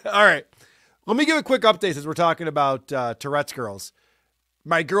 All right. Let me give a quick update as we're talking about Tourette's girls.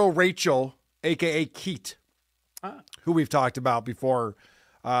 My girl Rachel, a.k.a. Keat, who we've talked about before.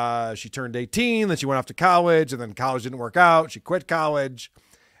 She turned 18, then she went off to college, and then college didn't work out. She quit college.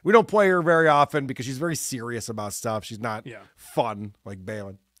 We don't play her very often because she's very serious about stuff. She's not fun like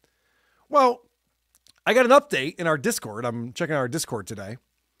Balin. Well, I got an update in our Discord. I'm checking our Discord today.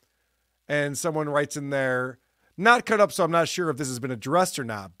 And someone writes in there, not cut up, so I'm not sure if this has been addressed or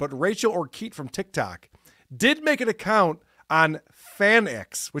not, but Rachel or Keat from TikTok did make an account on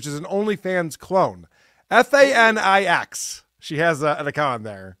FanX, which is an OnlyFans clone. FANIX. She has an account on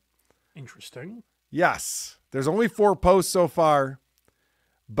there. Interesting. Yes. There's only 4 posts so far.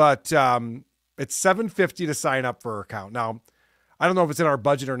 But it's $7.50 to sign up for her account. Now, I don't know if it's in our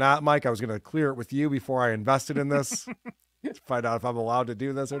budget or not, Mike. I was going to clear it with you before I invested in this. To find out if I'm allowed to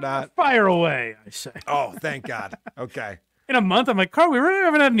do this or not. Fire away, I say. Oh, thank God. Okay. In a month, I'm like, Carl, we really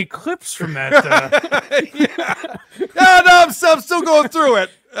haven't had any clips from that. No, I'm still going through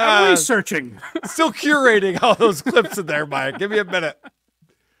it. I'm researching. Still curating all those clips in there, Mike. Give me a minute.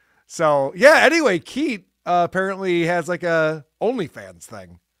 So, yeah, anyway, Keat apparently has like a OnlyFans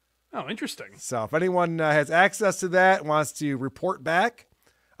thing. Oh, interesting. So if anyone has access to that and wants to report back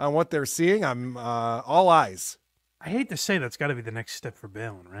on what they're seeing, I'm all eyes. I hate to say that's got to be the next step for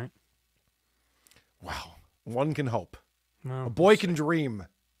Balin, right? Wow. One can hope. Well, a boy can dream,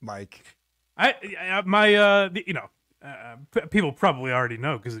 Mike. People probably already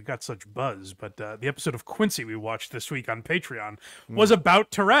know because it got such buzz, but the episode of Quincy we watched this week on Patreon was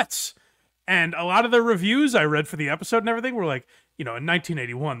about Tourette's. And a lot of the reviews I read for the episode and everything were like, in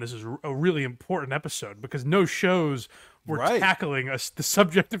 1981, this is a really important episode because no shows were tackling the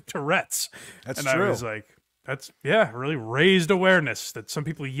subject of Tourette's. That's true. I was like, that's, really raised awareness that some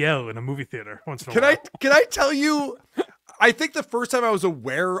people yell in a movie theater once in a while. Can I tell you, I think the first time I was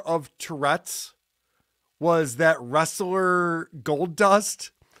aware of Tourette's was that wrestler Gold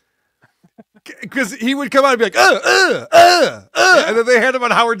Dust. Because he would come out and be like, and then they had him on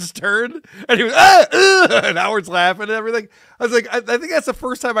Howard Stern, and he was, and Howard's laughing and everything. I was like, I think that's the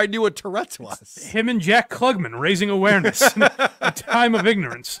first time I knew what Tourette's was. Him and Jack Klugman raising awareness in a time of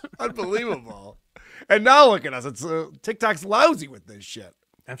ignorance. Unbelievable. And now look at us. It's TikTok's lousy with this shit.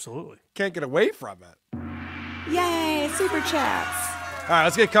 Absolutely. Can't get away from it. Yay, super chats. All right,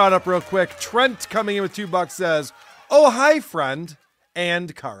 let's get caught up real quick. Trent coming in with $2 says, "Oh, hi, friend,"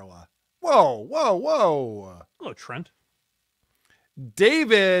 and Carla. Whoa, whoa, whoa. Hello, Trent.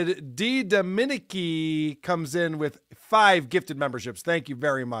 David D. Dominici comes in with 5 gifted memberships. Thank you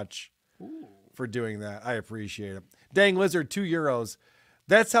very much for doing that. I appreciate it. Dang Lizard, €2.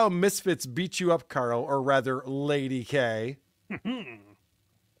 That's how Misfits beat you up, Carl, or rather, Lady K.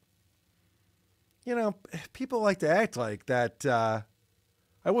 You know, people like to act like that.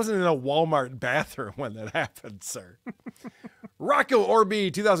 I wasn't in a Walmart bathroom when that happened, sir. Rocco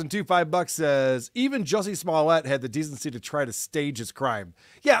Orby 2002 $5 says, even Jussie Smollett had the decency to try to stage his crime.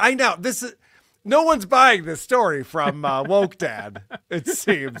 Yeah, I know. This is no one's buying this story from Woke Dad. It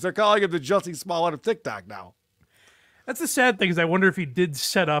seems they're calling him the Jussie Smollett of TikTok now. That's the sad thing is I wonder if he did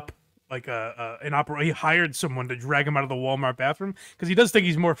set up like an opera. He hired someone to drag him out of the Walmart bathroom because he does think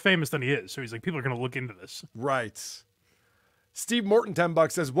he's more famous than he is. So he's like, people are going to look into this. Right. Steve Morton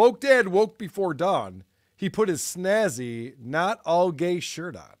 $10 says, Woke Dad woke before dawn. He put his snazzy, not all gay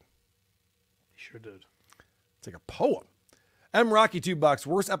shirt on. He sure did. It's like a poem. M. Rocky $2.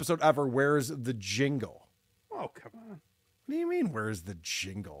 Worst episode ever. Where's the jingle? Oh, come on. What do you mean, where's the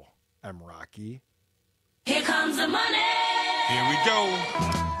jingle, M. Rocky? Here comes the money. Here we go.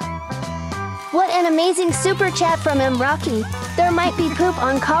 What an amazing super chat from M. Rocky. There might be poop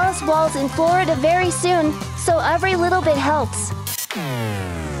on Carl's walls in Florida very soon, so every little bit helps.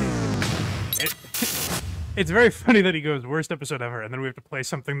 It's very funny that he goes, worst episode ever, and then we have to play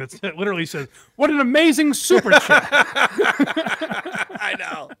something that literally says, what an amazing super chat. I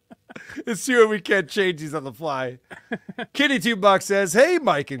know. It's true, we can't change these on the fly. Kitty $2 says, hey,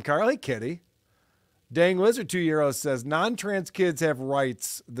 Mike and Carl. Hey, Kitty. Dang Lizard €2 says, non-trans kids have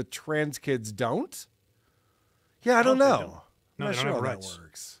rights, the trans kids don't? Yeah, I don't know. No, I'm not they don't sure have how rights. that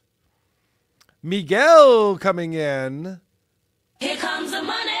works. Miguel coming in. Here comes the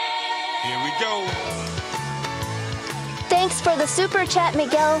money. Here we go. Thanks for the super chat,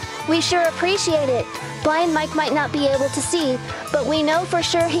 Miguel. We sure appreciate it. Blind Mike might not be able to see, but we know for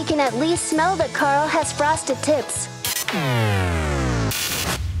sure he can at least smell that Carl has frosted tips.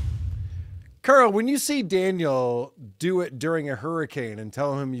 Carl, when you see Daniel do it during a hurricane and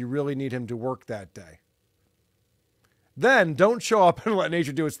tell him you really need him to work that day, then don't show up and let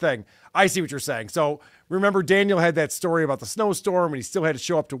nature do its thing. I see what you're saying. So remember Daniel had that story about the snowstorm and he still had to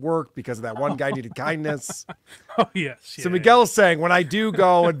show up to work because of that one guy needed kindness. Oh, yes. So Miguel's saying when I do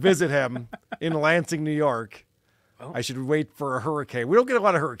go and visit him in Lansing, New York, I should wait for a hurricane. We don't get a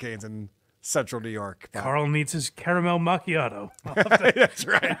lot of hurricanes in central New York. but- Carl needs his caramel macchiato. That's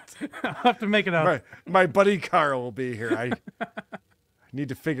right. I'll have to make it out. My buddy Carl will be here. I need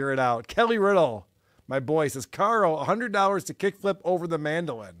to figure it out. Kelly Riddle, my boy, says, Carl, $100 to kickflip over the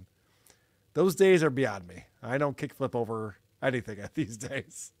mandolin. Those days are beyond me. I don't kickflip over anything these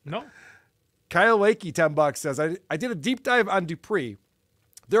days. No. Kyle Lakey, $10 says, I did a deep dive on Dupree.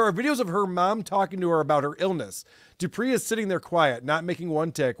 There are videos of her mom talking to her about her illness. Dupree is sitting there quiet, not making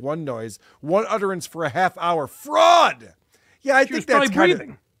one tick, one noise, one utterance for a half hour. Fraud! Yeah, I think that's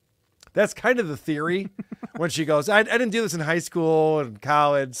that's kind of the theory when she goes, I didn't do this in high school and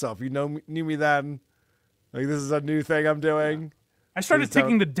college, so if you knew me then, like this is a new thing I'm doing. I started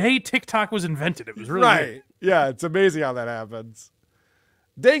ticking the day TikTok was invented. It was really right. weird. Yeah, it's amazing how that happens.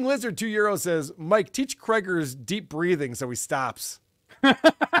 Dang Lizard €2 says, Mike, teach Kreger's deep breathing so he stops.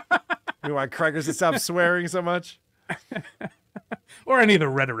 You want Kreger's to stop swearing so much? Or any of the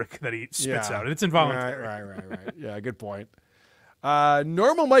rhetoric that he spits out. It's involuntary. Right. Yeah, good point.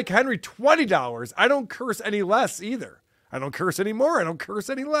 Normal Mike Henry, $20. I don't curse any less either. I don't curse anymore. I don't curse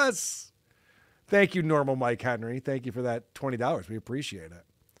any less. Thank you, Normal Mike Henry. Thank you for that $20. We appreciate it.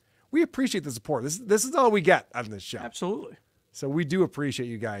 We appreciate the support. This is all we get on this show. Absolutely. So we do appreciate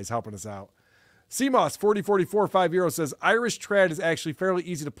you guys helping us out. CMOS 404450 says Irish trad is actually fairly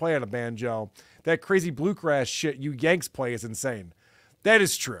easy to play on a banjo. That crazy bluegrass shit you Yanks play is insane. That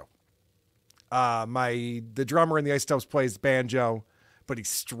is true. The drummer in the Isotopes plays banjo, but he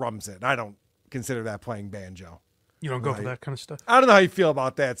strums it. I don't consider that playing banjo. You don't go for that kind of stuff? I don't know how you feel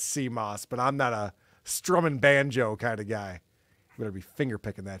about that, CMOS, but I'm not a strumming banjo kind of guy. Better be finger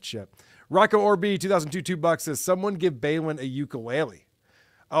picking that shit. Rocco Orb 2002 $2 says, someone give Balin a ukulele.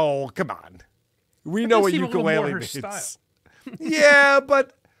 Oh, come on. We know what ukulele means. Yeah,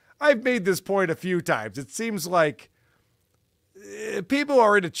 but I've made this point a few times. It seems like people who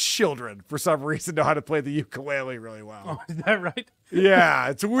are into children for some reason know how to play the ukulele really well. Oh, is that right? Yeah,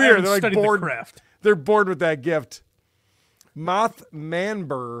 it's weird. They're like studied bored. the craft. They're bored with that gift. Moth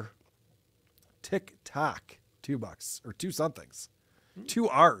Manber Tick Tock $2 or two somethings. 2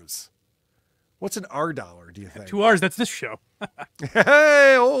 R's. What's an R dollar, do you think? 2 R's, that's this show.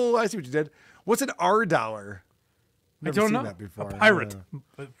 Hey, oh, I see what you did. What's an R dollar? Never don't seen know. that before. A pirate.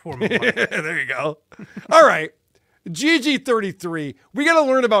 Form of money. There you go. All right. GG33. We got to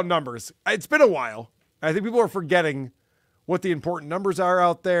learn about numbers. It's been a while. I think people are forgetting what the important numbers are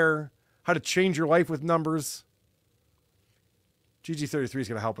out there, how to change your life with numbers. GG33 is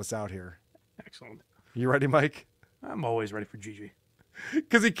going to help us out here. Excellent. You ready, Mike? I'm always ready for GG.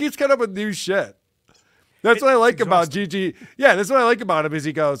 Because he keeps coming up with new shit. That's what I like about GG. Yeah, that's what I like about him is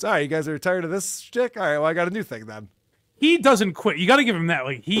he goes, all right, you guys are tired of this shtick? All right, well, I got a new thing then. He doesn't quit. You got to give him that.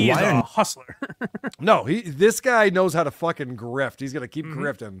 Like, he is a hustler. No, this guy knows how to fucking grift. He's going to keep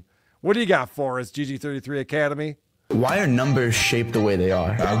grifting. What do you got for us, GG33 Academy? Why are numbers shaped the way they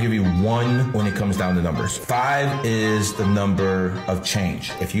are? I'll give you one when it comes down to numbers. 5 is the number of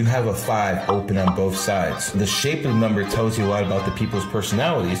change. If you have a 5 open on both sides, the shape of the number tells you a lot about the people's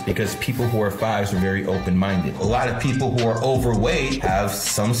personalities because people who are 5s are very open-minded. A lot of people who are overweight have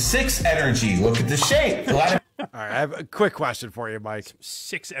some 6 energy. Look at the shape. A lot of All right, I have a quick question for you, Mike.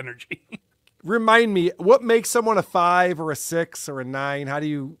 6 energy. Remind me, what makes someone a 5 or a 6 or a 9?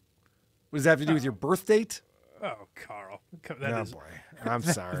 What does that have to do with your birth date? Oh, Carl. Boy. I'm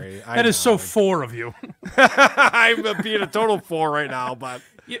sorry. That is so 4 of you. I'm being a total 4 right now, but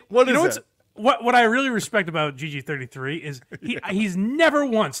what is it? What I really respect about GG33 is he's never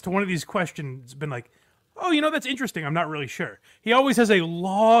once to one of these questions been like, oh, that's interesting. I'm not really sure. He always has a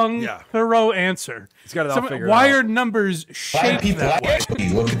long, thorough answer. He's got it all figured Why out. are numbers shaped that way?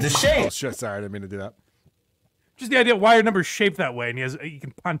 Look at the shape. Oh, shit, sorry. I didn't mean to do that. Just the idea, why are numbers shaped that way? And he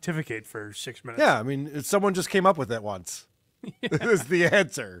can pontificate for 6 minutes. Yeah, I mean, someone just came up with it once. Is the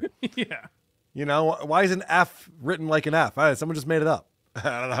answer. Yeah. Why is an F written like an F? Someone just made it up.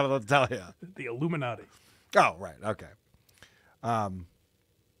 I don't know how to tell you. The Illuminati. Oh, right. Okay.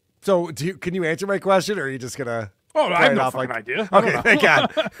 So can you answer my question, or are you just going to... Oh, I have no fucking idea. Okay, thank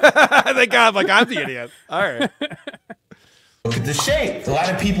God. Thank God, I'm the idiot. All right. Look at the shape. A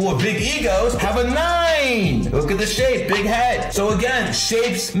lot of people with big egos have a 9. Look at the shape, big head. So again,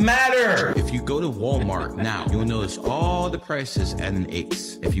 shapes matter. If you go to Walmart now, you'll notice all the prices end in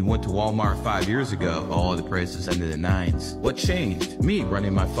 8s. If you went to Walmart 5 years ago, all the prices ended in 9s. What changed? Me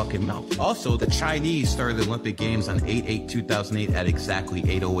running my fucking mouth. Also, the Chinese started the Olympic Games on 8/8/2008 at exactly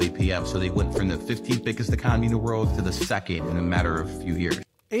 8:08 p.m. So they went from the 15th biggest economy in the world to the second in a matter of a few years.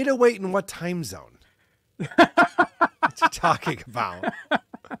 8:08 in what time zone? What are you talking about?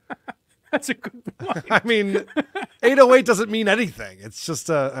 That's a good point. I mean, 8:08 doesn't mean anything. It's just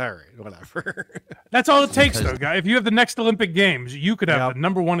all right, whatever. That's all it takes, though, guy. If you have the next Olympic Games, you could have the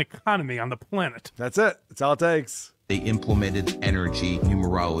 #1 economy on the planet. That's it. That's all it takes. They implemented energy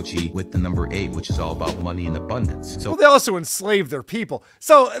numerology with the number 8, which is all about money and abundance. So they also enslaved their people.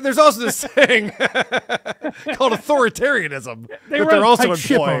 So there's also this thing called authoritarianism they're also tight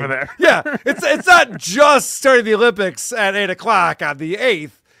ship employing over there. Yeah, it's not just starting the Olympics at 8 o'clock on the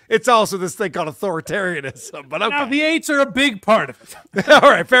 8th. It's also this thing called authoritarianism. But okay. Now, the 8s are a big part of it. All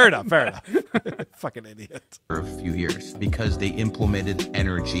right, fair enough. Fucking idiot. For a few years, because they implemented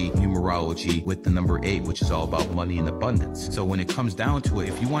energy numerology with the number 8, which is all about money and abundance. So when it comes down to it,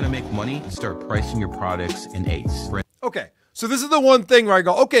 if you want to make money, start pricing your products in 8s. Okay, so this is the one thing where I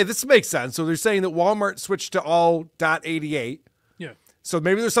go, okay, this makes sense. So they're saying that Walmart switched to all .88. Yeah. So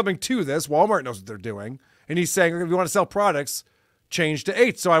maybe there's something to this. Walmart knows what they're doing. And he's saying, if you want to sell products, change to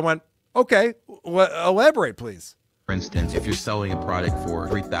 8. So I went, okay, elaborate, please. For instance, if you're selling a product for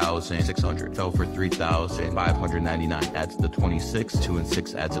 $3,600, sell for $3,599, adds to the 26, 2 and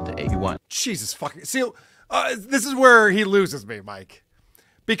 6 adds up to 8. You want Jesus fucking see, this is where he loses me, Mike,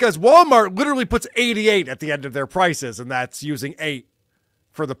 because Walmart literally puts 88 at the end of their prices, and that's using 8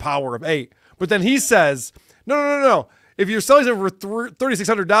 for the power of 8. But then he says, no. If you're selling it for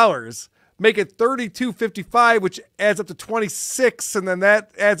 $3,600. Make it $3,255, which adds up to 26, and then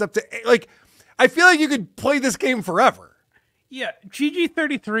that adds up to 8. Like, I feel like you could play this game forever. Yeah,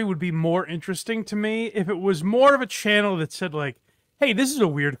 GG33 would be more interesting to me if it was more of a channel that said, like, hey, this is a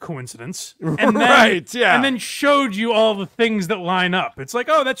weird coincidence. And then, Right, yeah. And then showed you all the things that line up. It's like,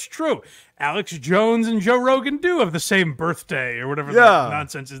 oh, that's true. Alex Jones and Joe Rogan do have the same birthday or whatever Yeah. the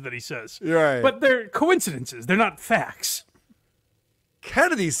nonsense is that he says. Right. But they're coincidences. They're not facts.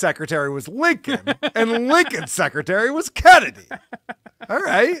 Kennedy's secretary was Lincoln, and Lincoln's secretary was Kennedy. All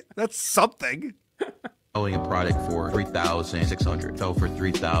right, that's something. Selling a product for $3,600. Sell for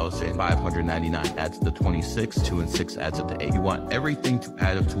 $3,599. Adds to 26. 2 and 6 adds up to 8. You want everything to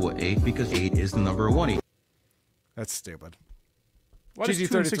add up to an 8 because 8 is the number 1. That's stupid. Why does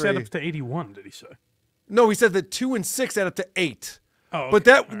 2 and 6 add up to 81, did he say? No, he said that 2 and 6 add up to 8. Oh, but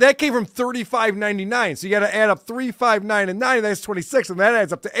that came from $35.99. So you got to add up 3, 5, 9, and 9. That's 26, and that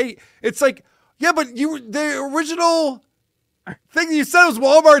adds up to 8. It's like, yeah, but the original thing you said was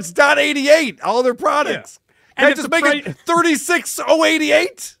Walmart's .88. All their products. Yeah. Can't just make it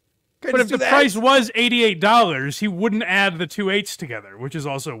 36,088. But if the price was $88, he wouldn't add the 2 8s together, which is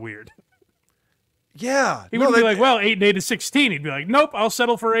also weird. Yeah. He wouldn't be like, well, 8 and 8 is 16. He'd be like, nope, I'll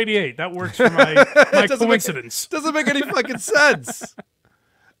settle for 88. That works for my coincidence. Doesn't make any fucking sense.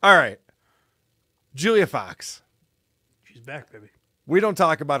 All right. Julia Fox. She's back, baby. We don't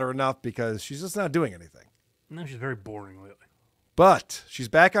talk about her enough because she's just not doing anything. No, she's very boring lately. But she's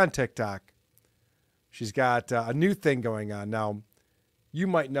back on TikTok. She's got a new thing going on. Now, you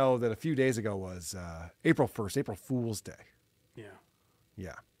might know that a few days ago was April 1st, April Fool's Day. Yeah.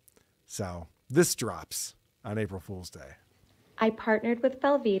 Yeah. So this drops on April Fool's Day. I partnered with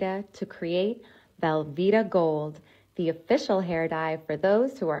Velveeta to create Velveeta Gold, the official hair dye for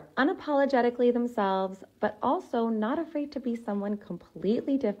those who are unapologetically themselves, but also not afraid to be someone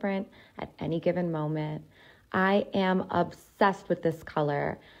completely different at any given moment. I am obsessed with this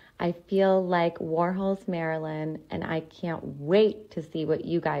color. I feel like Warhol's Marilyn, and I can't wait to see what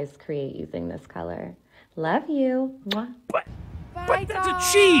you guys create using this color. Love you. Mwah. But that's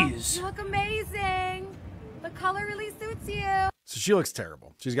a cheese. You look amazing. The color really suits you. So she looks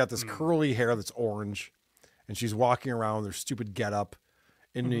terrible. She's got this curly hair that's orange, and she's walking around with her stupid getup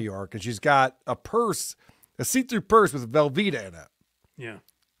in New York, and she's got a purse, a see-through purse with Velveeta in it. Yeah.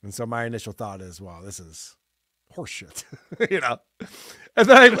 And so my initial thought is, wow, this is horseshit, you know? And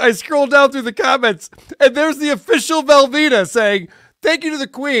then I scroll down through the comments, and there's the official Velveeta saying, thank you to the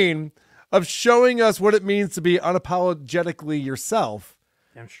queen of showing us what it means to be unapologetically yourself.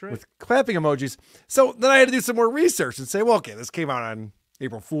 Damn straight. With clapping emojis. So then I had to do some more research and say, well, okay, this came out on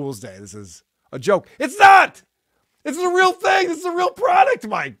April Fool's Day. This is a joke. It's not! It's a real thing. This is a real product,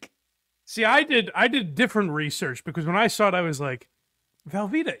 Mike. See, I did different research because when I saw it, I was like,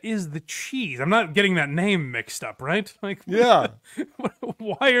 Velveeta is the cheese. I'm not getting that name mixed up, right? Like, yeah.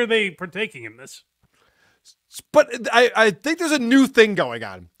 Why are they partaking in this? But I think there's a new thing going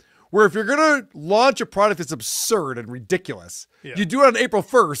on where if you're going to launch a product that's absurd and ridiculous, you do it on April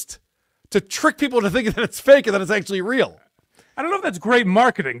 1st to trick people into thinking that it's fake and that it's actually real. I don't know if that's great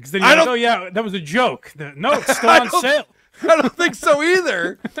marketing because then you're like, oh, yeah, that was a joke. No, it's still on sale. I don't think so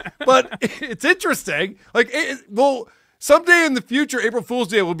either. But it's interesting. Like, well, someday in the future, April Fool's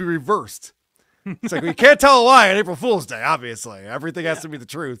Day will be reversed. It's like, we can't tell a lie on April Fool's Day, obviously. Everything has to be the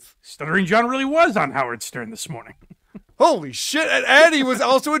truth. Stuttering John really was on Howard Stern this morning. Holy shit. And he was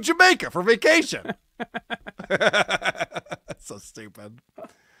also in Jamaica for vacation. That's so stupid.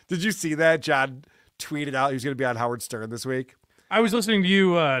 Did you see that? John tweeted out he was going to be on Howard Stern this week. I was listening to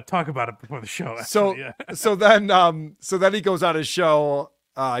you talk about it before the show. Actually, So then he goes on his show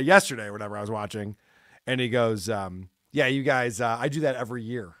yesterday or whatever I was watching, and he goes, yeah, you guys, I do that every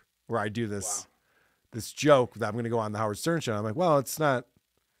year where I do this joke that I'm going to go on the Howard Stern show. I'm like, well, it's not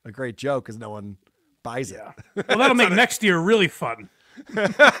a great joke because no one buys it. Well, that'll make next year really fun.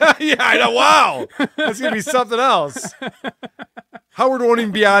 Yeah, I know. Wow. That's going to be something else. Howard won't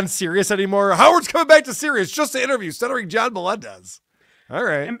even be on Sirius anymore. Howard's coming back to Sirius just to interview, stuttering John Melendez. All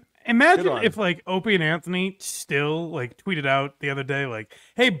right. Imagine if like Opie and Anthony still like tweeted out the other day, like,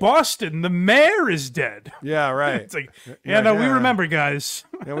 hey, Boston, the mayor is dead. Yeah, right. It's like, we remember, guys.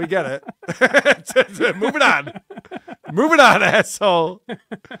 Yeah, we get it. Moving on. Moving on, asshole.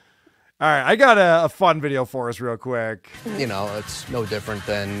 All right, I got a fun video for us real quick. You know, it's no different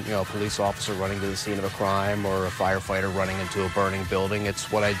than, a police officer running to the scene of a crime or a firefighter running into a burning building.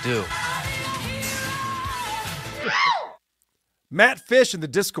 It's what I do. Matt Fish in the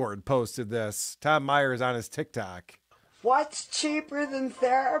Discord posted this. Tom Myers on his TikTok. What's cheaper than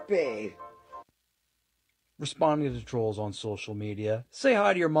therapy? Responding to trolls on social media. Say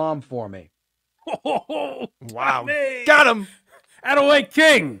hi to your mom for me. Wow. Got him. Attaway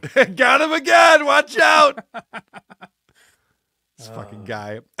King. Got him again. Watch out. This fucking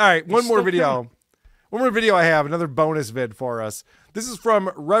guy. All right, one more video. One more video I have, another bonus vid for us. This is from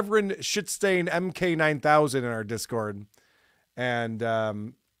Reverend Shitstain MK9000 in our Discord.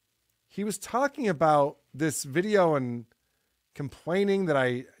 And he was talking about this video and complaining that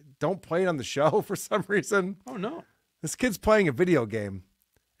I don't play it on the show for some reason. Oh, no. This kid's playing a video game,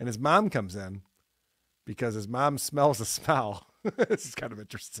 and his mom comes in because his mom smells a smell. This is kind of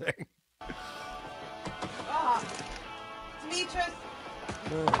interesting. Demetrius,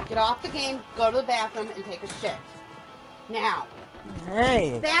 get off the game, go to the bathroom, and take a shit. Now.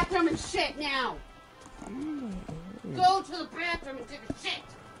 Hey. Bathroom and shit now. Go to the bathroom and take a shit.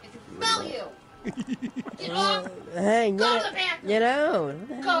 I can smell you. Get off. Hey, Go to the bathroom. get out.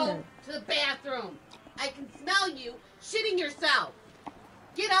 Go to the bathroom. I can smell you shitting yourself.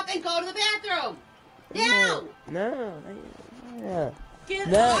 Get up and go to the bathroom. Now. No. Get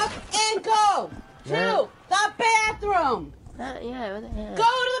No. up and go to No. the bathroom. Not yet. What the hell? Go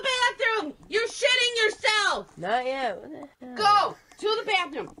to the bathroom. You're shitting yourself. Not yet. What the hell? Go to the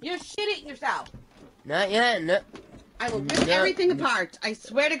bathroom. You're shitting yourself. Not yet. No. I will rip No. everything apart. I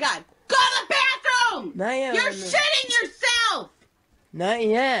swear to God. Go to the bathroom. Not yet. You're No. shitting yourself. Not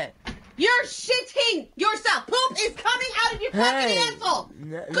yet. You're shitting yourself. Poop is coming out of your fucking Hey. asshole.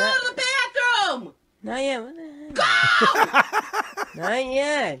 No, Go to the bathroom. Not yet. What the hell? Go. Not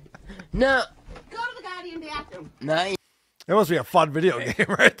yet. No. Go to the goddamn bathroom. Not yet. That must be a fun video game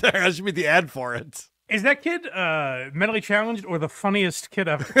right there. That should be the ad for it. Is that kid mentally challenged or the funniest kid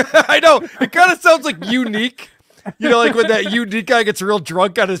ever? I know. It kind of sounds like Unique. You know, like when that Unique guy gets real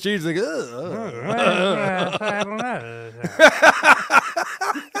drunk on his cheese, like, I don't know.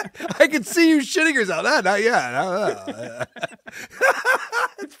 I can see you shitting yourself. Not yet.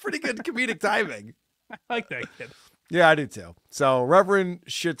 It's pretty good comedic timing. I like that kid. Yeah, I do too. So Reverend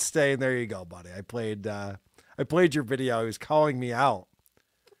Shitstain, there you go, buddy. I played your video. He was calling me out.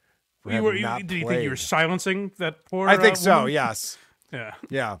 for Did having you not think you played. were silencing that poor I think so, woman? yes. Yeah.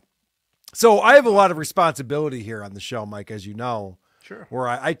 Yeah. So I have a lot of responsibility here on the show, Mike, as you know. Sure. Where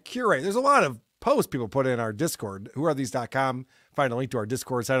I curate. There's a lot of posts people put in our Discord, whoareThese.com. Find a link to our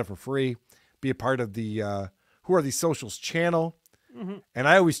Discord, sign up for free, be a part of the Who Are These Socials channel. Mm-hmm. And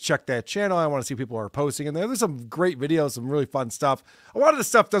I always check that channel. I want to see people are posting in there. There's some great videos, some really fun stuff. A lot of the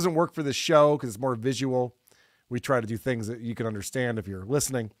stuff doesn't work for the show because it's more visual. We try to do things that you can understand if you're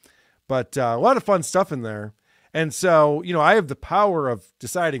listening. But a lot of fun stuff in there. And so, you know, I have the power of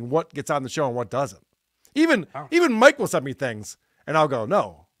deciding what gets on the show and what doesn't. Even Mike will send me things, and I'll go,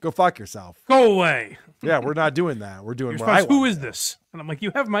 no, go fuck yourself. Go away. Yeah, we're not doing that. We're doing Your what I response, who want. is this? And I'm like,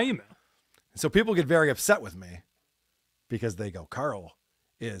 you have my email. So people get very upset with me because they go, Carl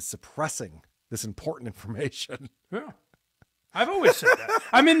is suppressing this important information. Yeah. I've always said that.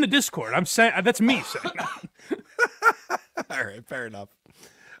 I'm in the Discord. I'm saying that's me saying that. All right, fair enough.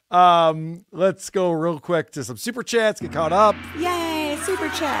 Let's go real quick to some super chats, get caught up. Yay, super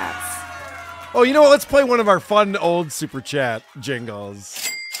chats. Oh, you know what? Let's play one of our fun old super chat jingles.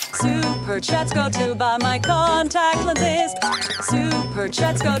 Super chats go to buy my contact lenses. Super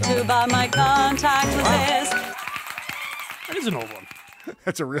chats go to buy my contact lenses. That is an old one.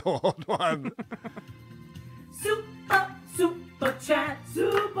 That's a real old one. Super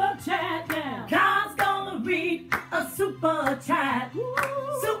chat now. God's gonna read a super chat.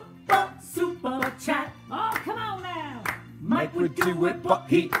 Super chat. Oh, come on now. Mike would do it, but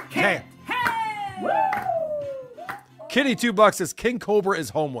he can't. Kitty $2 says King Cobra is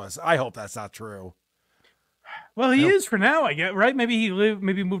homeless. I hope that's not true. Well, he is for now, I guess, right? Maybe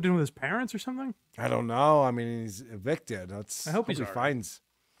maybe moved in with his parents or something. I don't know. I mean, he's evicted. I hope he's he all right. finds.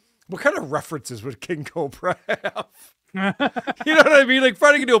 What kind of references would King Cobra have? You know what I mean? Like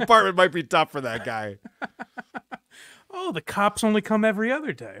finding a new apartment might be tough for that guy. Oh, the cops only come every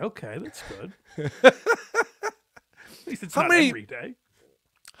other day. Okay, that's good. At least it's not every day.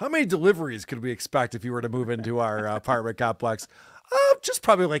 How many deliveries could we expect if you were to move into our apartment complex? Just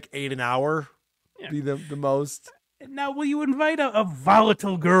probably like 8 an hour. Be the most. Now, will you invite a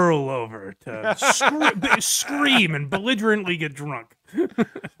volatile girl over to scream and belligerently get drunk?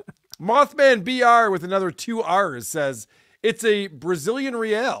 Mothman BR with another 2 R's says, it's a Brazilian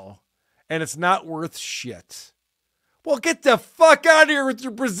real and it's not worth shit. Well, get the fuck out of here with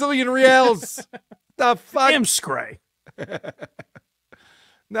your Brazilian reals. The fuck? Damn scray.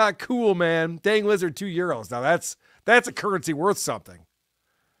 Not cool, man. Dang lizard, €2. Now that's a currency worth something.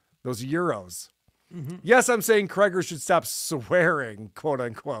 Those euros. Mm-hmm. Yes, I'm saying Kreger should stop swearing, quote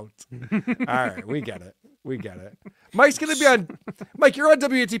unquote. All right, we get it. We get it. Mike's going to be on. Mike, you're on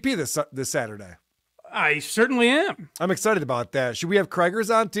WATP this Saturday. I certainly am. I'm excited about that. Should we have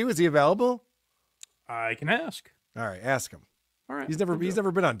Kreger's on too? Is he available? I can ask. All right, ask him. All right. He's never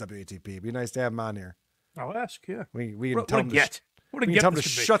been on WATP. It'd be nice to have him on here. I'll ask. Yeah. We What can tell a him to get. What a we get can tell him to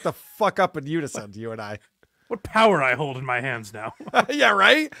this could be. shut the fuck up in unison, you and I. What power I hold in my hands now. Yeah,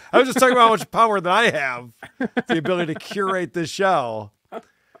 right? I was just talking about how much power that I have. The ability to curate this show.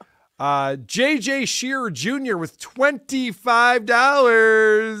 JJ Shearer Jr. with $25.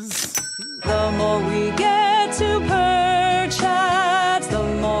 The more we get to purr chats, the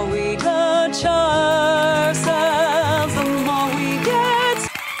more we touch ourselves, the more we get.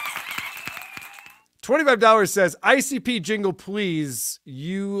 $25 says, ICP jingle, please.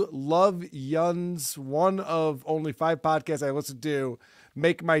 You love Yun's, one of only 5 podcasts I listen to.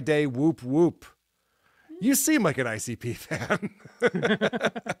 Make my day, whoop, whoop. You seem like an ICP fan.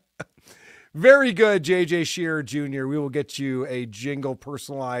 Very good, JJ Shearer Jr. We will get you a jingle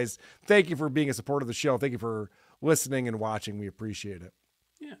personalized. Thank you for being a supporter of the show. Thank you for listening and watching. We appreciate it.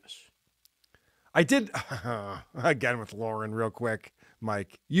 Yes. I did, again with Lauren real quick,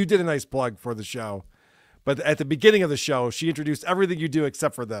 Mike, you did a nice plug for the show. But at the beginning of the show, she introduced everything you do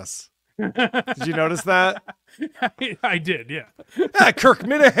except for this. Did you notice that? I did, yeah. Kirk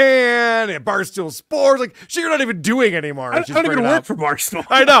Minahan and Barstool Sports. Like, you're not even doing anymore. I don't even work for Barstool.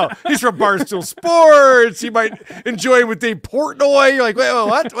 I know. He's from Barstool Sports. You might enjoy him with Dave Portnoy. You're like, wait,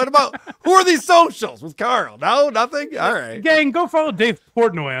 what? What about, who are these socials with Carl? No, nothing? All right. Gang, go follow Dave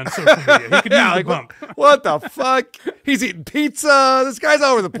Portnoy on social media. He could use the bump. What the fuck? He's eating pizza. This guy's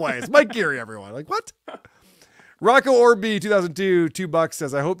all over the place. Mike Geary, everyone. Like, what? Rocco Orby 2002, $2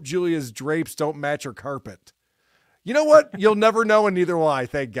 says, I hope Julia's drapes don't match her carpet. You know what? You'll never know, and neither will I,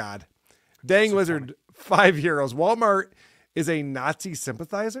 thank God. Dang Wizard, 5 euros. Walmart is a Nazi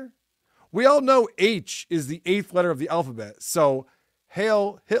sympathizer? We all know H is the 8th letter of the alphabet. So,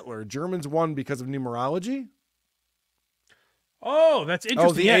 Hail Hitler. Germans won because of numerology? Oh, that's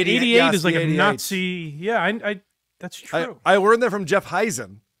interesting. the Yeah, 88 88 is like a 88. Nazi. Yeah, I that's true. I learned that from Jeff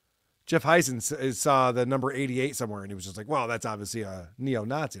Heisen. Jeff Heisen saw the number 88 somewhere, and he was just like, well, that's obviously a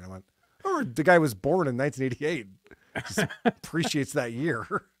neo-Nazi. And I went, oh, the guy was born in 1988. Just appreciates that year.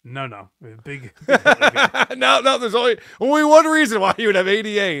 No. Big no, there's only one reason why you would have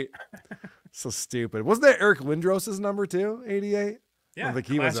 88. So stupid. Wasn't that Eric Lindros's number too? 88? Yeah, I don't think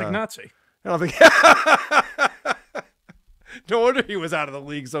he classic was Nazi. I don't think. No wonder he was out of the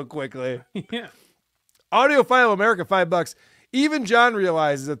league so quickly. Yeah. Audiophile America, $5. Even John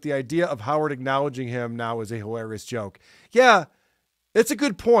realizes that the idea of Howard acknowledging him now is a hilarious joke. Yeah, it's a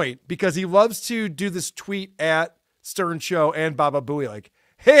good point because he loves to do this tweet at Stern Show and Baba Booey like,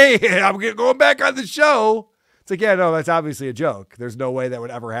 hey, I'm going back on the show. It's like, yeah, no, that's obviously a joke. There's no way that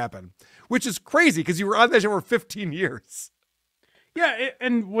would ever happen, which is crazy because you were on that show for 15 years. Yeah,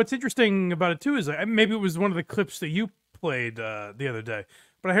 and what's interesting about it too is maybe it was one of the clips that you played the other day,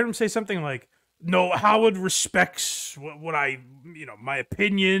 but I heard him say something like, no, Howard respects what I, my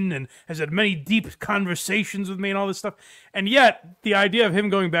opinion, and has had many deep conversations with me and all this stuff. And yet, the idea of him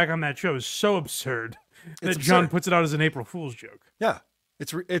going back on that show is so absurd that John puts it out as an April Fool's joke. Yeah,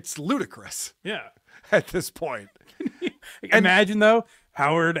 it's ludicrous. Yeah. At this point. Imagine, though,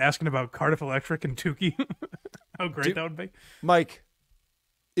 Howard asking about Cardiff Electric and Tukey. How great that would be. Mike,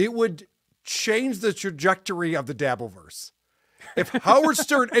 it would change the trajectory of the Dabbleverse. If Howard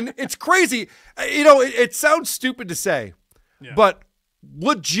Stern, and it's crazy, it sounds stupid to say, but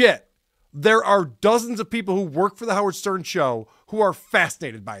legit, there are dozens of people who work for the Howard Stern show who are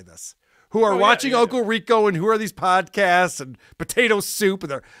fascinated by this, who are watching Uncle Rico and who are these podcasts and potato soup,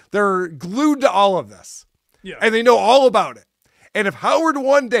 and they're glued to all of this. Yeah. And they know all about it. And if Howard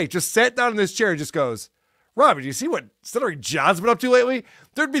one day just sat down in this chair and just goes, Rob, do you see what Stuttering John's been up to lately?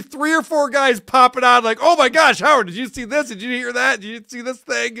 There'd be 3 or 4 guys popping out like, oh my gosh, Howard, did you see this? Did you hear that? Did you see this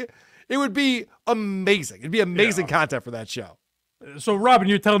thing? It would be amazing. It'd be amazing content for that show. So, Robin,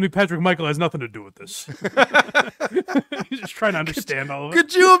 you're telling me Patrick Michael has nothing to do with this? He's just trying to understand all of it.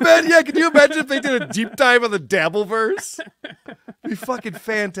 Could you imagine? Yeah, could you imagine if they did a deep dive on the Dabbleverse? It'd be fucking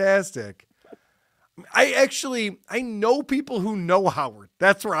fantastic. I know people who know Howard.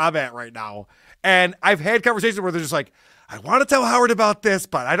 That's where I'm at right now. And I've had conversations where they're just like, I want to tell Howard about this,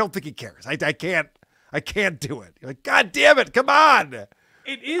 but I don't think he cares. I can't do it. You're like, God damn it, come on.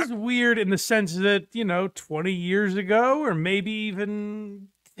 It is weird in the sense that, 20 years ago, or maybe even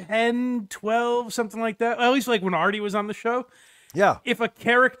 10, 12, something like that. At least like when Artie was on the show. Yeah. If a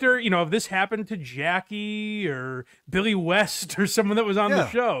character, if this happened to Jackie or Billy West or someone that was on the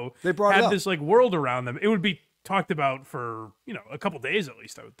show, they brought it had up. this like world around them, it would be talked about for, a couple days at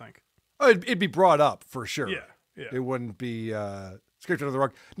least, I would think. Oh, it'd be brought up for sure. Yeah. It wouldn't be scraped under the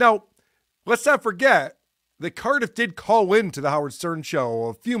rug. Now, let's not forget that Cardiff did call in to the Howard Stern show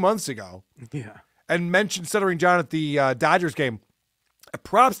a few months ago. Yeah. And mentioned Stuttering John at the Dodgers game.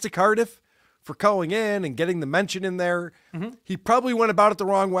 Props to Cardiff for calling in and getting the mention in there. He probably went about it the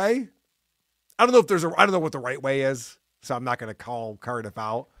wrong way. I don't know I don't know what the right way is, so I'm not going to call Cardiff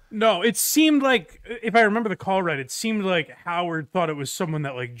out. No, it seemed like, if I remember the call right, it seemed like Howard thought it was someone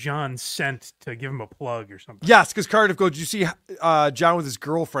that like John sent to give him a plug or something. Yes, because Cardiff goes, you see John with his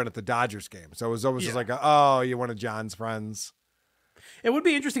girlfriend at the Dodgers game. So it was almost just like, oh, you're one of John's friends. It would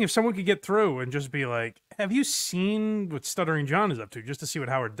be interesting if someone could get through and just be like, have you seen what Stuttering John is up to, just to see what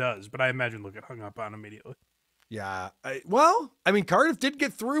Howard does? But I imagine they'll get hung up on immediately. Yeah. I mean, Cardiff did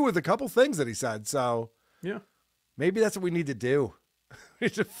get through with a couple things that he said. So yeah, maybe that's what we need to do. We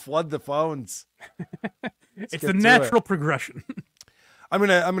should flood the phones. It's the natural progression. I'm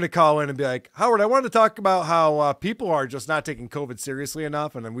gonna call in and be like, Howard, I wanted to talk about how people are just not taking COVID seriously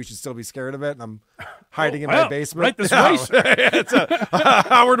enough, and then we should still be scared of it. And I'm hiding in my basement. Right this way, sir.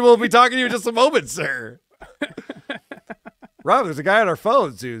 Howard will be talking to you in just a moment, sir. Rob, there's a guy on our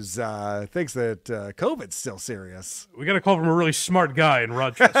phones who's thinks that COVID's still serious. We got a call from a really smart guy in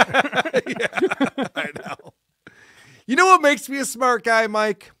Rochester. I know. You know what makes me a smart guy,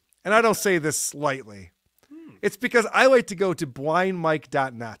 Mike? And I don't say this lightly. It's because I like to go to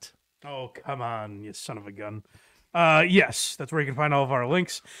blindmike.net. Oh, come on, you son of a gun. Yes, that's where you can find all of our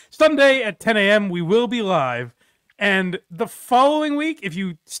links. Sunday at 10 a.m., we will be live. And the following week, if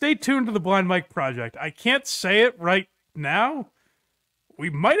you stay tuned to the Blind Mike Project, I can't say it right now, we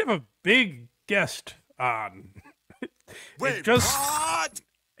might have a big guest on.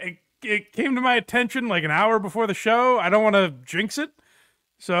 It came to my attention like an hour before the show. I don't want to jinx it,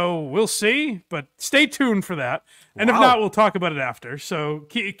 so we'll see. But stay tuned for that. And if not, we'll talk about it after. So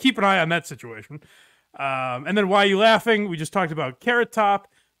keep an eye on that situation. And then Why You Laughing? We just talked about Carrot Top.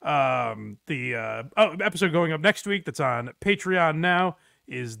 The episode going up next week that's on Patreon now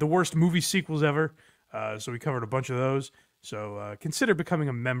is the worst movie sequels ever. So we covered a bunch of those. So consider becoming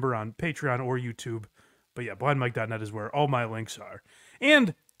a member on Patreon or YouTube. But yeah, blindmike.net is where all my links are.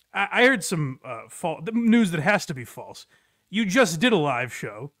 And I heard some news that has to be false. You just did a live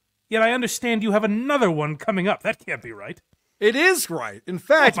show, yet I understand you have another one coming up. That can't be right. It is right. In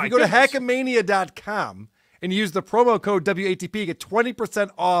fact, if you go to hackamania.com and use the promo code WATP, get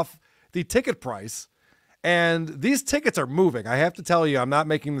 20% off the ticket price. And these tickets are moving. I have to tell you, I'm not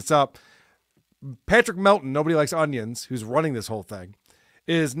making this up. Patrick Melton, Nobody Likes Onions, who's running this whole thing,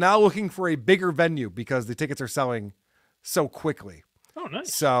 is now looking for a bigger venue because the tickets are selling so quickly. Oh,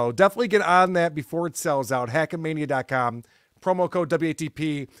 nice. So definitely get on that before it sells out. Hackamania.com, promo code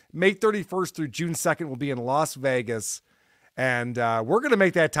WATP. May 31st through June 2nd will be in Las Vegas. And we're going to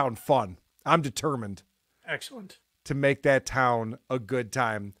make that town fun. I'm determined. Excellent. To make that town a good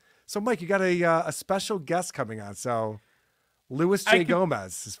time. So, Mike, you got a special guest coming on. So, Louis J.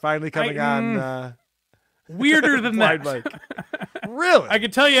 Gomez is finally coming on. Weirder than that. Mike. Really? I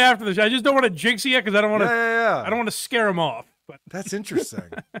can tell you after the show. I just don't want to jinx it yet because I don't want to. Yeah. I don't want to scare him off. But that's interesting.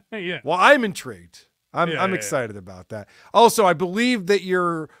 Yeah. Well, I'm intrigued. I'm excited about that. Also, I believe that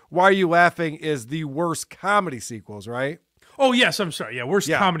your Why Are You Laughing is the worst comedy sequels, right? Oh, yes. I'm sorry. Yeah, worst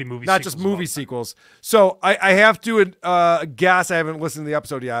comedy movie not sequels. Not just movie sequels. So I have to guess, I haven't listened to the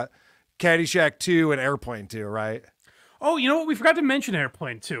episode yet, Caddyshack 2 and Airplane 2, right? Oh, you know what? We forgot to mention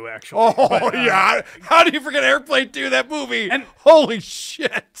Airplane 2, actually. Oh, but, yeah. How do you forget Airplane 2, that movie? And holy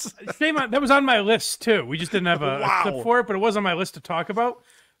shit. Shame on, that was on my list, too. We just didn't have a clip for it, but it was on my list to talk about.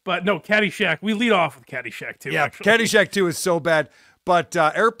 But no, Caddyshack. We lead off with Caddyshack 2, actually. Caddyshack 2 is so bad. But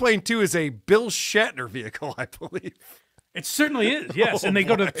Airplane 2 is a Bill Shatner vehicle, I believe. It certainly is, yes. And they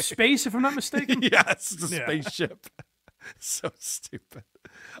go to space, if I'm not mistaken. Yes, it's a spaceship. So stupid.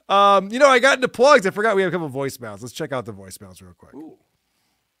 I got into plugs. I forgot we have a couple of voicemails. Let's check out the voicemails real quick. Ooh.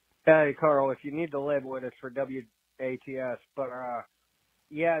 Hey, Carl, if you need to label it, it's for WATS. But,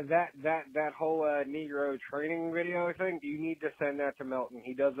 that whole Negro training video thing, you need to send that to Melton.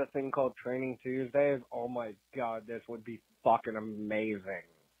 He does a thing called Training Tuesdays. Oh, my God, this would be fucking amazing.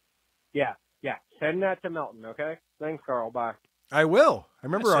 Yeah, send that to Melton, okay? Thanks, Carl. Bye. I will. I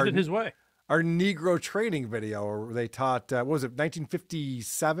remember send it his way. Our Negro training video where they taught, what was it,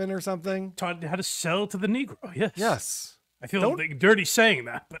 1957 or something? Taught how to sell to the Negro, yes. Yes. I feel dirty saying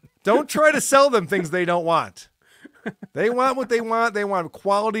that, but don't try to sell them things they don't want. They want what they want. They want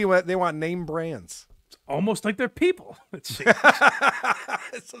quality. They want name brands. It's almost like they're people. It's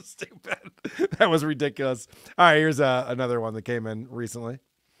so stupid. That was ridiculous. All right, here's another one that came in recently.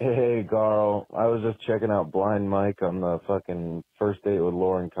 Hey, Carl. I was just checking out Blind Mike on the fucking first date with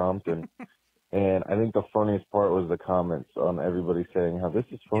Lauren Compton. And I think the funniest part was the comments on everybody saying how this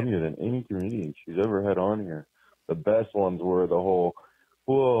is funnier than any comedian she's ever had on here. The best ones were the whole,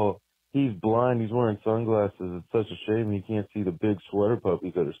 well, he's blind. He's wearing sunglasses. It's such a shame he can't see the big sweater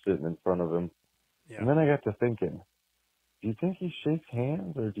puppies that are sitting in front of him. Yeah. And then I got to thinking, do you think he shakes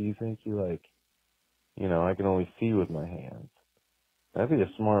hands, or do you think he, like, you know, I can only see with my hands? That'd be a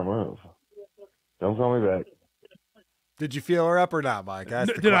smart move. Don't call me back. Did you feel her up or not, Mike?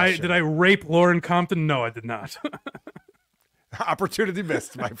 That's the Did question. I rape Lauren Compton? No, I did not. Opportunity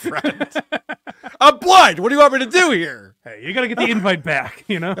missed, my friend. I'm blind. What do you want me to do here? Hey, you got to get the invite back,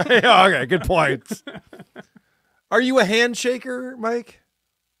 you know? Yeah, okay, good point. Are you a handshaker, Mike?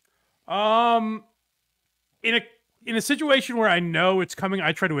 In a situation where I know it's coming,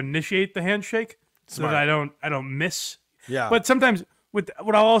 I try to initiate the handshake so that I don't miss. Yeah. But sometimes what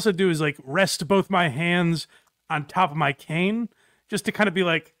I'll also do is like rest both my hands on top of my cane just to kind of be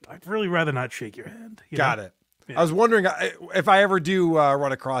like, I'd really rather not shake your hand. Got it. Yeah. I was wondering if I ever do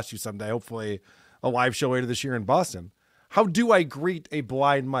run across you someday, hopefully a live show later this year in Boston. How do I greet a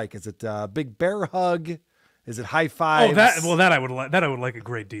blind Mike? Is it a big bear hug? Is it high fives? Oh, that I would like a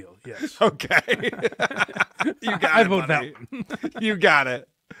great deal. Yes. Okay. You got I it, vote buddy. that one. You got it.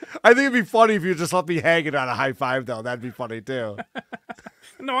 I think it'd be funny if you just let me hanging on a high five, though. That'd be funny too.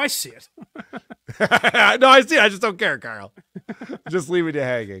 No, I see it. No, I see it. I just don't care, Carl. Just leaving you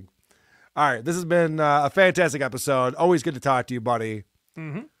hanging. All right. This has been a fantastic episode. Always good to talk to you, buddy.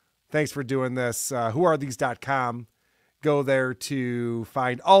 Mm-hmm. Thanks for doing this. Whoarethese.com. Go there to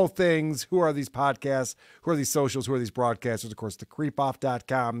find all things. Who are these podcasts? Who are these socials? Who are these broadcasters? Of course,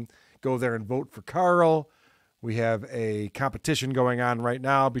 thecreepoff.com. Go there and vote for Carl. We have a competition going on right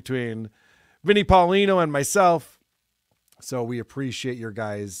now between Vinny Paulino and myself. So we appreciate your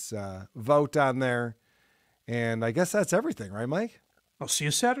guys' vote on there. And I guess that's everything, right, Mike? I'll see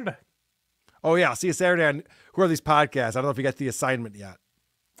you Saturday. Oh, yeah. I'll see you Saturday on Who Are These Podcasts? I don't know if you got the assignment yet.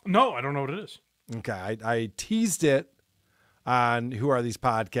 No, I don't know what it is. Okay. I teased it on Who Are These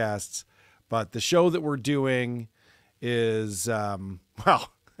Podcasts, but the show that we're doing is, well,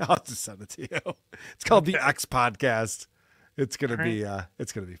 I'll just send it to you. It's called the X Podcast. It's gonna be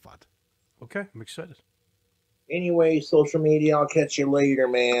fun. Okay, I'm excited. Anyway, social media, I'll catch you later,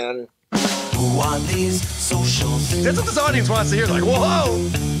 man. Who are these socials? That's what this audience wants to hear. Like, whoa!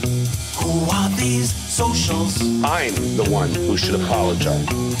 Who are these socials? I'm the one who should apologize.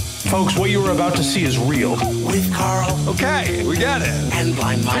 Folks, what you were about to see is real. With Carl. Okay, we got it. And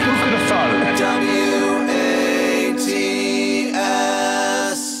Blind Mike. Who could have thought of that?